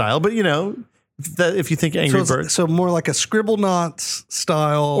 '60s art style, but if you think Angry Birds. So more like a Scribblenauts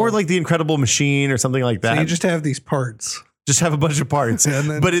style. Or like the Incredible Machine or something like that. So you just have these parts. Just have a bunch of parts.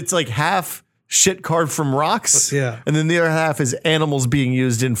 But it's like half shit carved from rocks. Yeah. And then the other half is animals being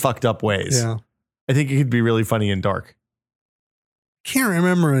used in fucked up ways. Yeah. I think it could be really funny and dark. Can't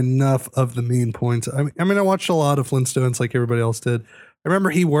remember enough of the main points. I mean, I watched a lot of Flintstones like everybody else did. I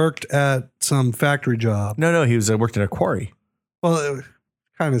remember he worked at some factory job. No, he worked in a quarry. Well,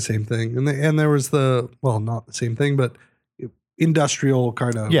 kind of the same thing. And there was not the same thing, but industrial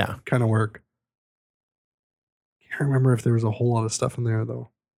kind of work. Can't remember if there was a whole lot of stuff in there though.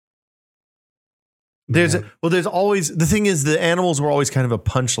 There's always, the thing is the animals were always kind of a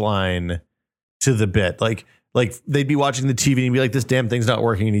punchline to the bit. Like they'd be watching the TV and be like, this damn thing's not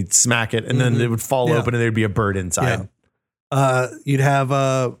working, and he'd smack it and then it would fall open and there'd be a bird inside. Yeah. You'd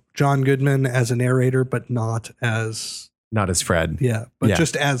have John Goodman as a narrator, but not as Fred. Yeah. But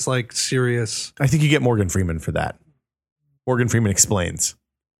just as like serious. I think you get Morgan Freeman for that. Morgan Freeman explains.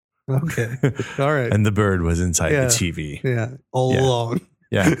 Okay. All right. And the bird was inside the TV. Yeah. All along.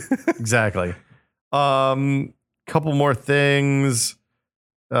 Yeah, exactly. Couple more things.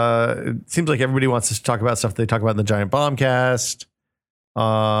 It seems like everybody wants us to talk about stuff they talk about in the Giant Bombcast.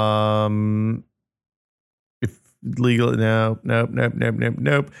 If legal,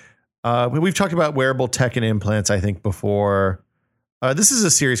 nope. We've talked about wearable tech and implants, I think, before. This is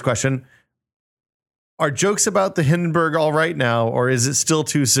a serious question. Are jokes about the Hindenburg all right now, or is it still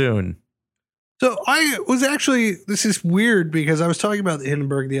too soon? So this is weird because I was talking about the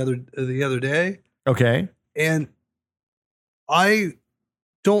Hindenburg the other day. Okay. And I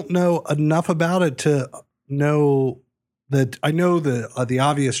don't know enough about it to know that I know the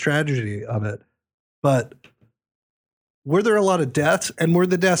obvious tragedy of it, but were there a lot of deaths, and were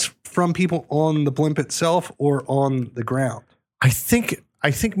the deaths from people on the blimp itself or on the ground? I think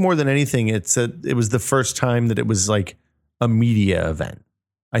more than anything, it was the first time that it was like a media event.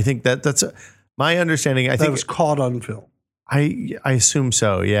 I think that's my understanding. I think it was caught on film. I assume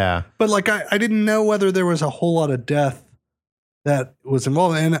so. Yeah. But like, I didn't know whether there was a whole lot of death that was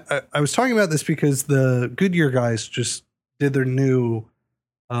involved. And I was talking about this because the Goodyear guys just did their new,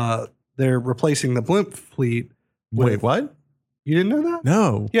 they're replacing the blimp fleet. Wait, what? You didn't know that?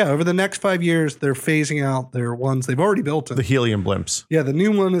 No. Yeah. Over the next 5 years, they're phasing out their ones they've already built. The helium blimps. Yeah. The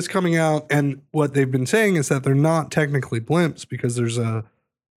new one is coming out. And what they've been saying is that they're not technically blimps because there's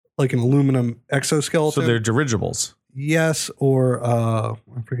like an aluminum exoskeleton. So they're dirigibles. Yes, or I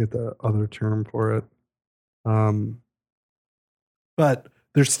forget the other term for it. But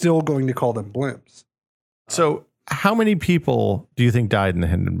they're still going to call them blimps. So how many people do you think died in the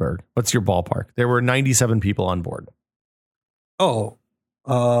Hindenburg? What's your ballpark? There were 97 people on board. Oh,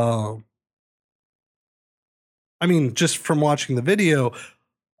 I mean, just from watching the video,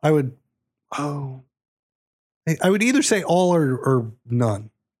 I would either say all or none.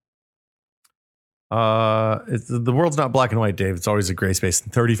 The world's not black and white, Dave. It's always a gray space.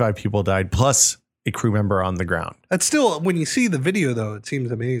 35 people died, plus a crew member on the ground. That's still, when you see the video, though, it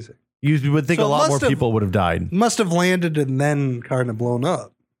seems amazing. You would think a lot more people would have died. Must have landed and then kind of blown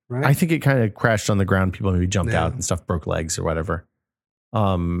up, right? I think it kind of crashed on the ground. People maybe jumped out and stuff, broke legs or whatever.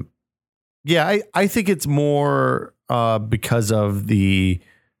 Yeah, I think it's more because of the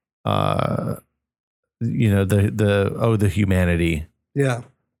the humanity. Yeah.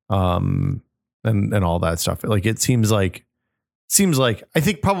 And all that stuff. Like it seems like I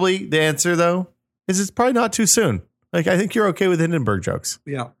think probably the answer though is it's probably not too soon. Like I think you're okay with Hindenburg jokes.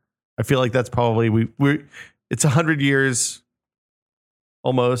 Yeah. I feel like that's probably it's 100 years,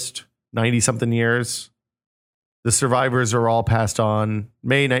 almost 90 something years. The survivors are all passed on.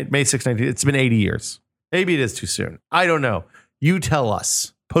 May 6, 19. It's been 80 years. Maybe it is too soon. I don't know. You tell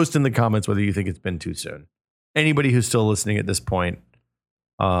us. Post in the comments whether you think it's been too soon. Anybody who's still listening at this point,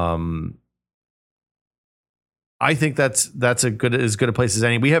 I think that's as good a place as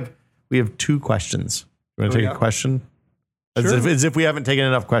any. We have 2 questions. You want to take a question? Sure. As if we haven't taken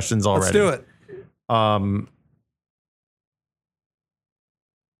enough questions already. Let's do it. Hold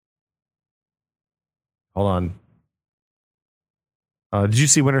on. Did you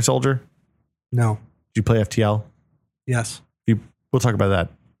see Winter Soldier? No. Did you play FTL? Yes. We'll talk about that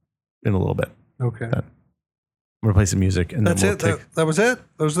in a little bit. Okay. I'm gonna play some music and that's then it. That was it.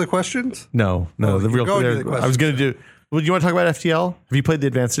 Those are the questions. No. The real. I was gonna do. Well, do you want to talk about FTL? Have you played the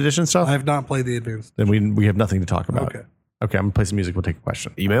Advanced Edition stuff? I have not played the Advanced. Then we have nothing to talk about. Okay, I'm gonna play some music. We'll take a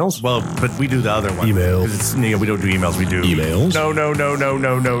question. Emails? Well, but we do the other one. Emails. We don't do emails. We do emails.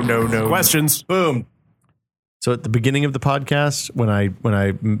 No. Questions. Boom. So at the beginning of the podcast, when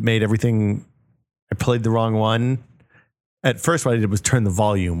I made everything, I played the wrong one. At first, what I did was turn the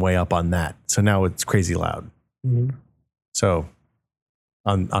volume way up on that. So now it's crazy loud. Mm-hmm. So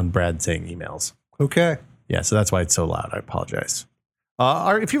on Brad saying emails. Okay. Yeah, so that's why it's so loud. I apologize.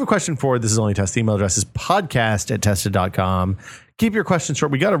 If you have a question for This Is Only Test, the email address is podcast@tested.com. Keep your questions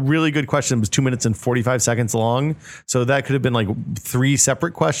short. We got a really good question. It was 2 minutes and 45 seconds long. So that could have been like 3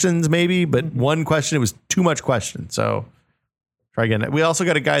 separate questions maybe, but one question, it was too much question. So try again. We also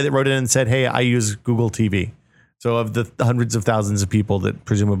got a guy that wrote in and said, hey, I use Google TV. So of the hundreds of thousands of people that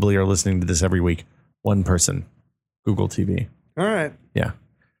presumably are listening to this every week, one person, Google TV. All right. Yeah.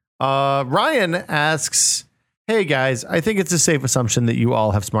 Ryan asks, hey guys, I think it's a safe assumption that you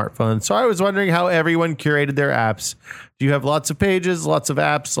all have smartphones. So I was wondering how everyone curated their apps. Do you have lots of pages, lots of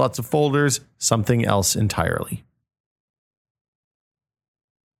apps, lots of folders, something else entirely?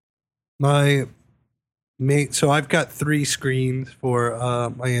 So I've got 3 screens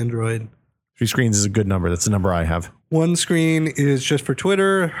for my Android. 3 screens is a good number. That's the number I have. One screen is just for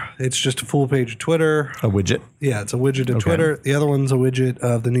Twitter. It's just a full page of Twitter. A widget? Yeah, it's a widget of Twitter. The other one's a widget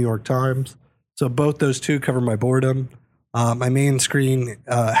of the New York Times. So both those 2 cover my boredom. My main screen,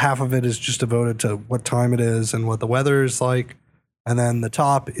 half of it is just devoted to what time it is and what the weather is like. And then the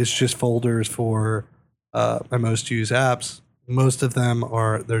top is just folders for my most used apps. Most of them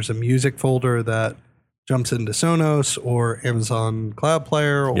there's a music folder that jumps into Sonos or Amazon Cloud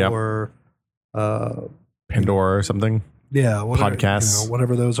Player or Pandora or something. Yeah. Whatever, podcasts.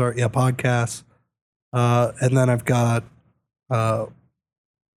 Whatever those are. Yeah, podcasts. And then I've got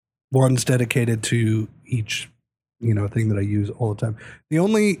ones dedicated to each thing that I use all the time. The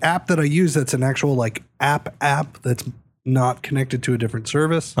only app that I use that's an actual like app that's not connected to a different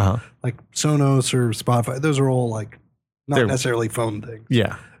service, like Sonos or Spotify, those are all like not necessarily phone things.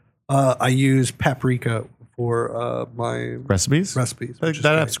 Yeah. I use Paprika for my recipes. That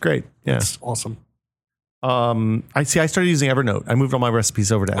app's great. Yeah, it's awesome. I started using Evernote. I moved all my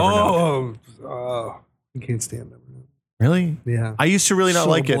recipes over to Evernote. I can't stand Evernote. Really? Yeah. I used to really not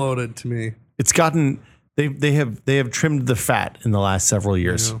like it. Bloated to me. It's gotten they have trimmed the fat in the last several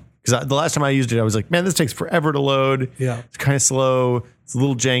years. Because the last time I used it, I was like, man, this takes forever to load. Yeah. It's kind of slow. It's a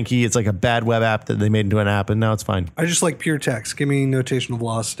little janky. It's like a bad web app that they made into an app, and now it's fine. I just like pure text. Give me notational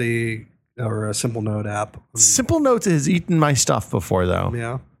velocity or a Simple Note app. Simple Note has eaten my stuff before, though.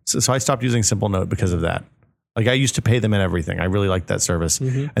 Yeah. So I stopped using Simple Note because of that. Like I used to pay them and everything. I really liked that service.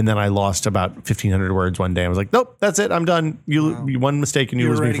 Mm-hmm. And then I lost about 1,500 words one day. I was like, nope, that's it. I'm done. You one mistake and you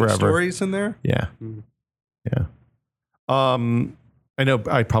lose me forever. Stories in there? Yeah. Mm. Yeah. I know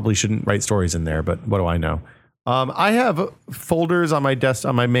I probably shouldn't write stories in there, but what do I know? I have folders on my desk,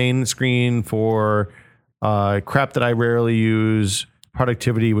 on my main screen for crap that I rarely use,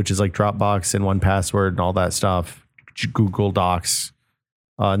 productivity, which is like Dropbox and 1Password and all that stuff, Google Docs.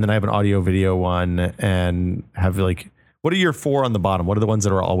 And then I have an audio video one and have like, what are your 4 on the bottom? What are the ones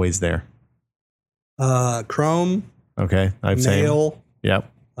that are always there? Chrome. Okay. I've Mail. Same.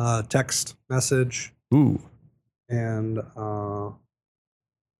 Yep. Text message. Ooh. And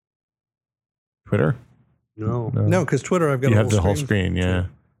Twitter? No, because Twitter I've got you a have the whole screen, yeah.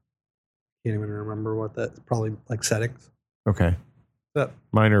 Can't even remember what that's probably like settings. Okay. But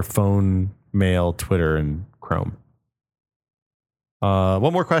mine are phone, mail, Twitter, and Chrome.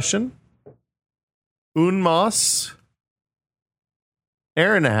 One more question. Unmas.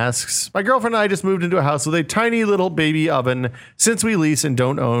 Aaron asks, my girlfriend and I just moved into a house with a tiny little baby oven. Since we lease and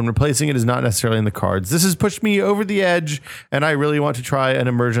don't own, replacing it is not necessarily in the cards. This has pushed me over the edge, and I really want to try an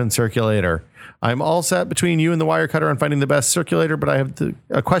immersion circulator. I'm all set between you and the wire cutter on finding the best circulator, but I have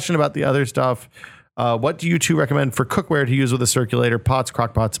a question about the other stuff. What do you two recommend for cookware to use with a circulator? Pots,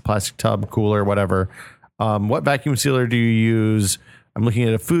 crock pots, plastic tub, cooler, whatever. What vacuum sealer do you use? I'm looking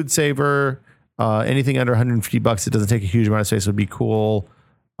at a food saver. Anything under $150 that doesn't take a huge amount of space would be cool.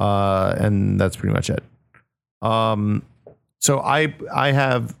 And that's pretty much it. So I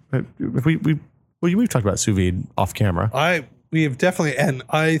have, we've talked about sous vide off camera. We have definitely, and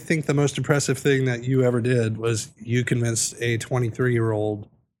I think the most impressive thing that you ever did was you convinced a 23-year-old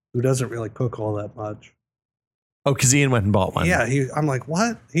who doesn't really cook all that much. Oh, because Ian went and bought one. Yeah, I'm like,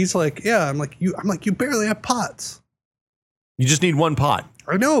 what? He's like, yeah. I'm like, you barely have pots. You just need one pot.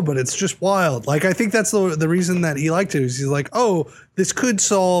 I know, but it's just wild. Like, I think that's the reason that he liked it. Is he's like, oh, this could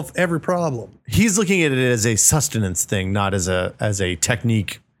solve every problem. He's looking at it as a sustenance thing, not as a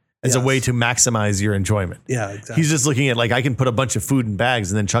technique, as a way to maximize your enjoyment. Yeah, exactly. He's just looking at like, I can put a bunch of food in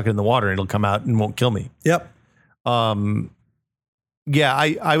bags and then chuck it in the water and it'll come out and won't kill me. Yep. Yeah,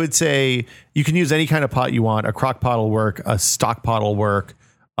 I would say you can use any kind of pot you want. A crock pot will work. A stock pot will work.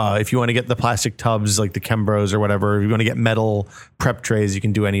 If you want to get the plastic tubs like the Chembros or whatever, if you want to get metal prep trays, you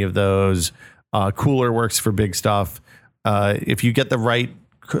can do any of those. Cooler works for big stuff. If you get the right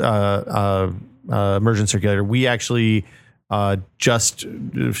immersion circulator, we actually just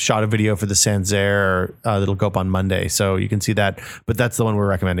shot a video for the Sancerre that'll go up on Monday, so you can see that. But that's the one we're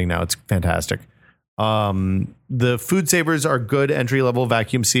recommending now. It's fantastic. The food savers are good entry-level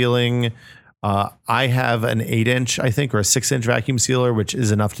vacuum sealing. I have an 8-inch, I think, or a 6-inch vacuum sealer, which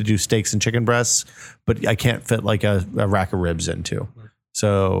is enough to do steaks and chicken breasts, but I can't fit like a rack of ribs into.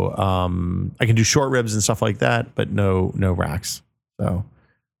 So I can do short ribs and stuff like that, but no racks. So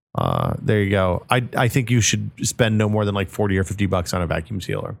there you go. I think you should spend no more than like $40 or $50 on a vacuum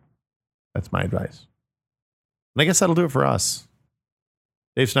sealer. That's my advice. And I guess that'll do it for us.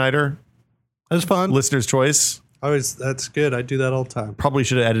 Dave Snider. That was fun. Listener's choice. That's good. I do that all the time. Probably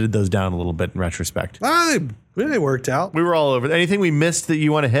should have edited those down a little bit in retrospect. It really worked out. We were all over. Anything we missed that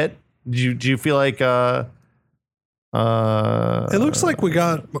you want to hit? Do you feel like it looks like we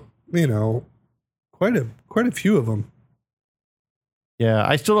got, quite a few of them. Yeah,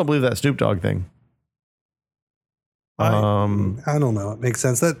 I still don't believe that Snoop Dogg thing. I don't know. It makes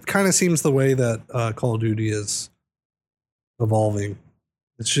sense. That kind of seems the way that Call of Duty is evolving.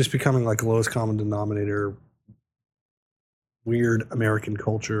 It's just becoming like a lowest common denominator, weird American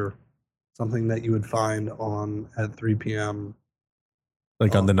culture, something that you would find at 3 p.m.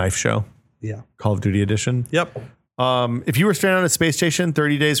 Like on the Knife Show? Yeah. Call of Duty edition? Yep. If you were stranded on a space station,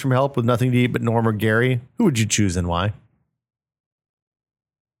 30 days from help with nothing to eat but Norm or Gary, who would you choose and why?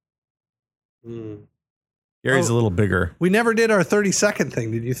 Gary's a little bigger. We never did our 30-second thing.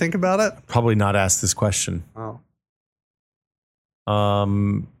 Did you think about it? Probably not ask this question. Oh.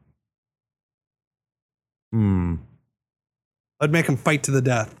 I'd make him fight to the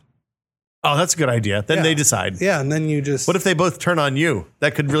death. Oh, that's a good idea. Then they decide. Yeah, and then you just. What if they both turn on you?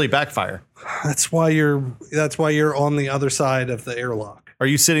 That could really backfire. That's why you're on the other side of the airlock. Are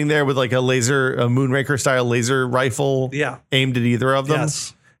you sitting there with like a Moonraker style laser rifle? Yeah. Aimed at either of them?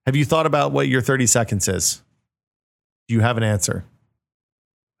 Yes. Have you thought about what your 30 seconds is? Do you have an answer?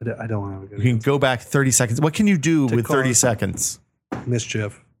 I don't have a good You can go back 30 seconds. What can you do with 30 seconds?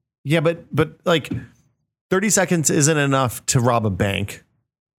 Mischief. Yeah, but like 30 seconds isn't enough to rob a bank.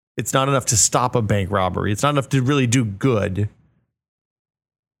 It's not enough to stop a bank robbery. It's not enough to really do good.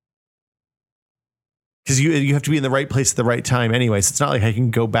 Because you have to be in the right place at the right time anyway. So it's not like I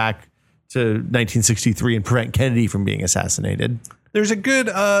can go back to 1963 and prevent Kennedy from being assassinated. There's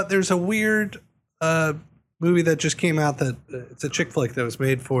a weird movie that just came out that it's a chick flick that was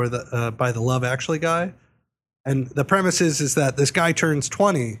made for by the Love Actually guy. And the premise is that this guy turns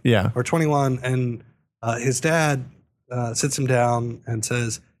 20 or 21 and his dad sits him down and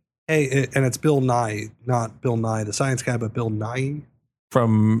says, hey, and it's Bill Nye, not Bill Nye, the science guy, but Bill Nye.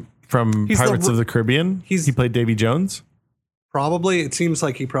 From Pirates of the Caribbean? He played Davy Jones? Probably. It seems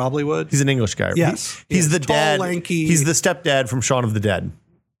like he probably would. He's an English guy. Yes. He's the tall, dad. lanky. He's the stepdad from Shaun of the Dead.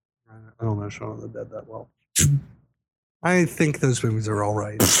 I don't know Shaun of the Dead that well. I think those movies are all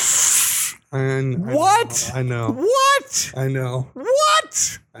right. What? I know. What? I know.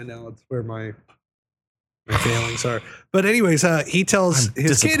 What? I know. It's where my failings are. But anyways, he tells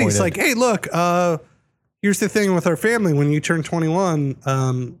his kid, he's like, hey, look, here's the thing with our family. When you turn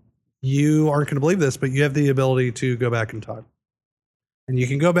 21, you aren't going to believe this, but you have the ability to go back in time. And you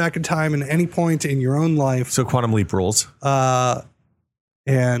can go back in time at any point in your own life. So quantum leap rules. And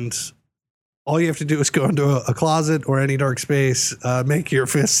all you have to do is go into a closet or any dark space, make your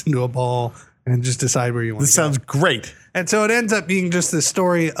fist into a ball, and just decide where you want to go. This sounds great. And so it ends up being just this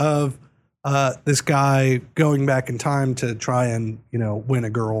story of this guy going back in time to try and, win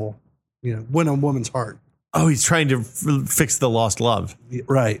a girl, win a woman's heart. Oh, he's trying to fix the lost love.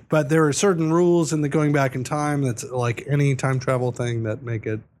 Right. But there are certain rules in the going back in time that's like any time travel thing that make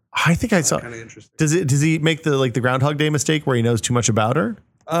it I think I saw kind of interesting. Does he make the Groundhog Day mistake where he knows too much about her?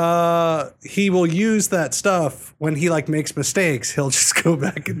 He will use that stuff when he makes mistakes. He'll just go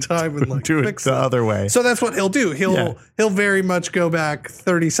back in time and do fix it the other way. So that's what he'll do. He'll very much go back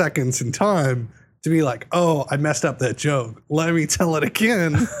 30 seconds in time to be like, oh, I messed up that joke. Let me tell it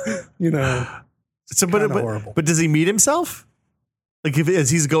again. So, but does he meet himself? Like as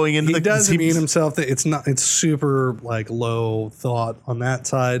he's going into he does meet himself. It's super low thought on that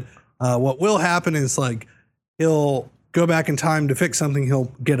side. What will happen is he'll go back in time to fix something.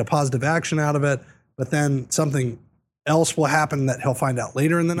 He'll get a positive action out of it, but then something else will happen that he'll find out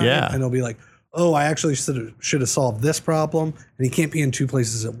later in the night. Yeah. And he'll be like, oh, I actually should have solved this problem. And he can't be in two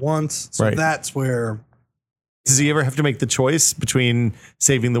places at once. So that's where. Does he ever have to make the choice between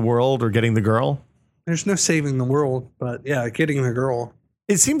saving the world or getting the girl? There's no saving the world, but yeah, getting the girl.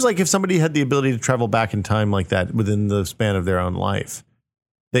 It seems like if somebody had the ability to travel back in time like that within the span of their own life,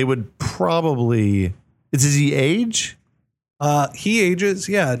 they would probably. Does he age? He ages.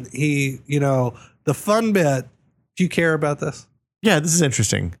 Yeah. The fun bit. Do you care about this? Yeah, this is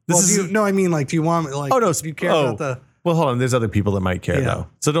interesting. Do you want oh no, do you care about the? Well, hold on. There's other people that might care though,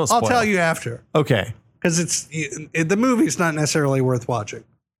 so don't spoil. I'll tell you after. Okay. Because the movie's not necessarily worth watching.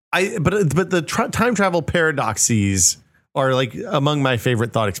 But the time travel paradoxes are among my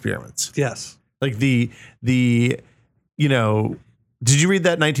favorite thought experiments. Yes. Did you read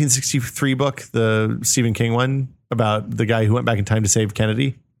that 1963 book, the Stephen King one about the guy who went back in time to save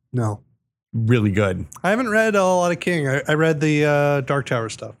Kennedy? No. Really good. I haven't read a lot of King. I read the Dark Tower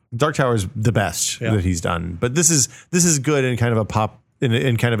stuff. Dark Tower is the best that he's done, but this is good in kind of a pop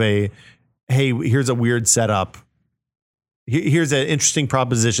in kind of a hey, here's a weird setup. Here's an interesting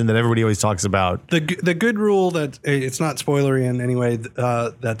proposition that everybody always talks about. The good rule that it's not spoilery in any way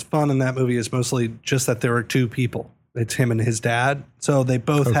that's fun in that movie is mostly just that there are two people. It's him and his dad. So they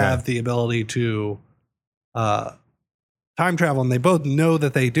both have the ability to time travel, and they both know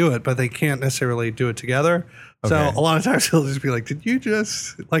that they do it, but they can't necessarily do it together. So a lot of times he'll just be like, did you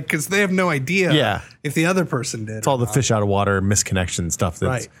just because they have no idea if the other person did. It's all the fish out of water misconnection stuff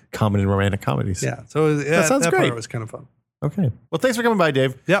that's common in romantic comedies. Yeah. So that sounds great. Part was kind of fun. Okay. Well, thanks for coming by,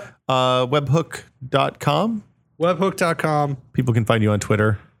 Dave. Yep. Webhook.com. Webhook.com. People can find you on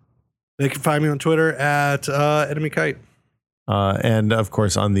Twitter. They can find me on Twitter at Enemy Kite. And of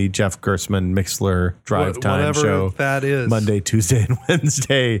course on the Jeff Gersman Mixler Drive Time show. That is. Monday, Tuesday, and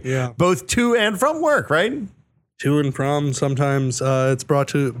Wednesday. Yeah. Both to and from work, right? To and from. Sometimes it's brought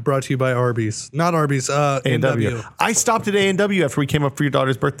to you by Arby's. Not Arby's, A&W. I stopped at A&W after we came up for your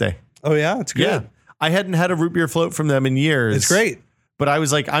daughter's birthday. Oh, yeah? It's good. Yeah. I hadn't had a root beer float from them in years. It's great. But I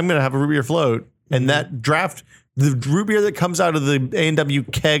was like, I'm going to have a root beer float. And that draft, the root beer that comes out of the A&W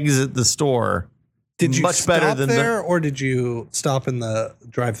kegs at the store, did you much stop better than there or did you stop in the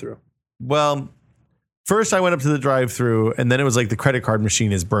drive-thru? Well, first I went up to the drive-thru, and then it was like the credit card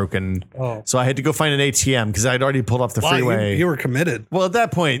machine is broken. Oh. So I had to go find an ATM because I'd already pulled off the freeway. You were committed. Well, at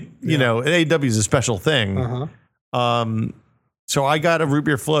that point, you know, A&W is a special thing. Uh-huh. So I got a root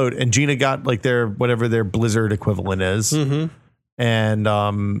beer float, and Gina got like whatever their Blizzard equivalent is. Mm-hmm. And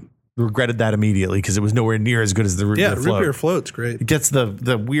regretted that immediately because it was nowhere near as good as the root beer float. Yeah, root beer float's great. It gets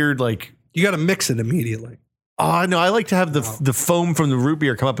the weird like... You got to mix it immediately. Oh, no, I like to have the foam from the root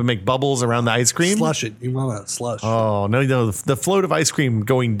beer come up and make bubbles around the ice cream. Slush it. You want to slush. Oh, no. The float of ice cream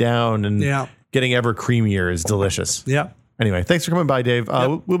going down and getting ever creamier is delicious. Yeah. Anyway, thanks for coming by, Dave.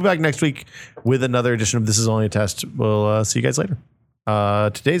 We'll be back next week with another edition of This Is Only a Test. We'll see you guys later.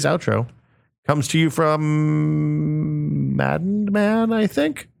 Today's outro comes to you from Maddened Man, I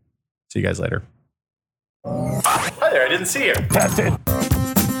think. See you guys later. Hi there, I didn't see you. That's it.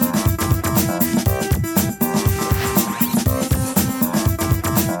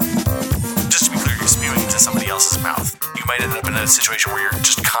 Just to be clear, you're spewing into somebody else's mouth. You might end up in a situation where you're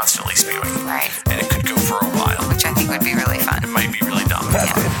just constantly spewing. Right. And it could go for a while. Which I think would be really fun. It might be really dumb.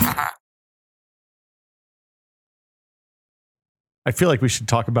 I feel like we should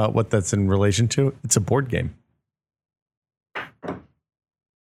talk about what that's in relation to. It's a board game.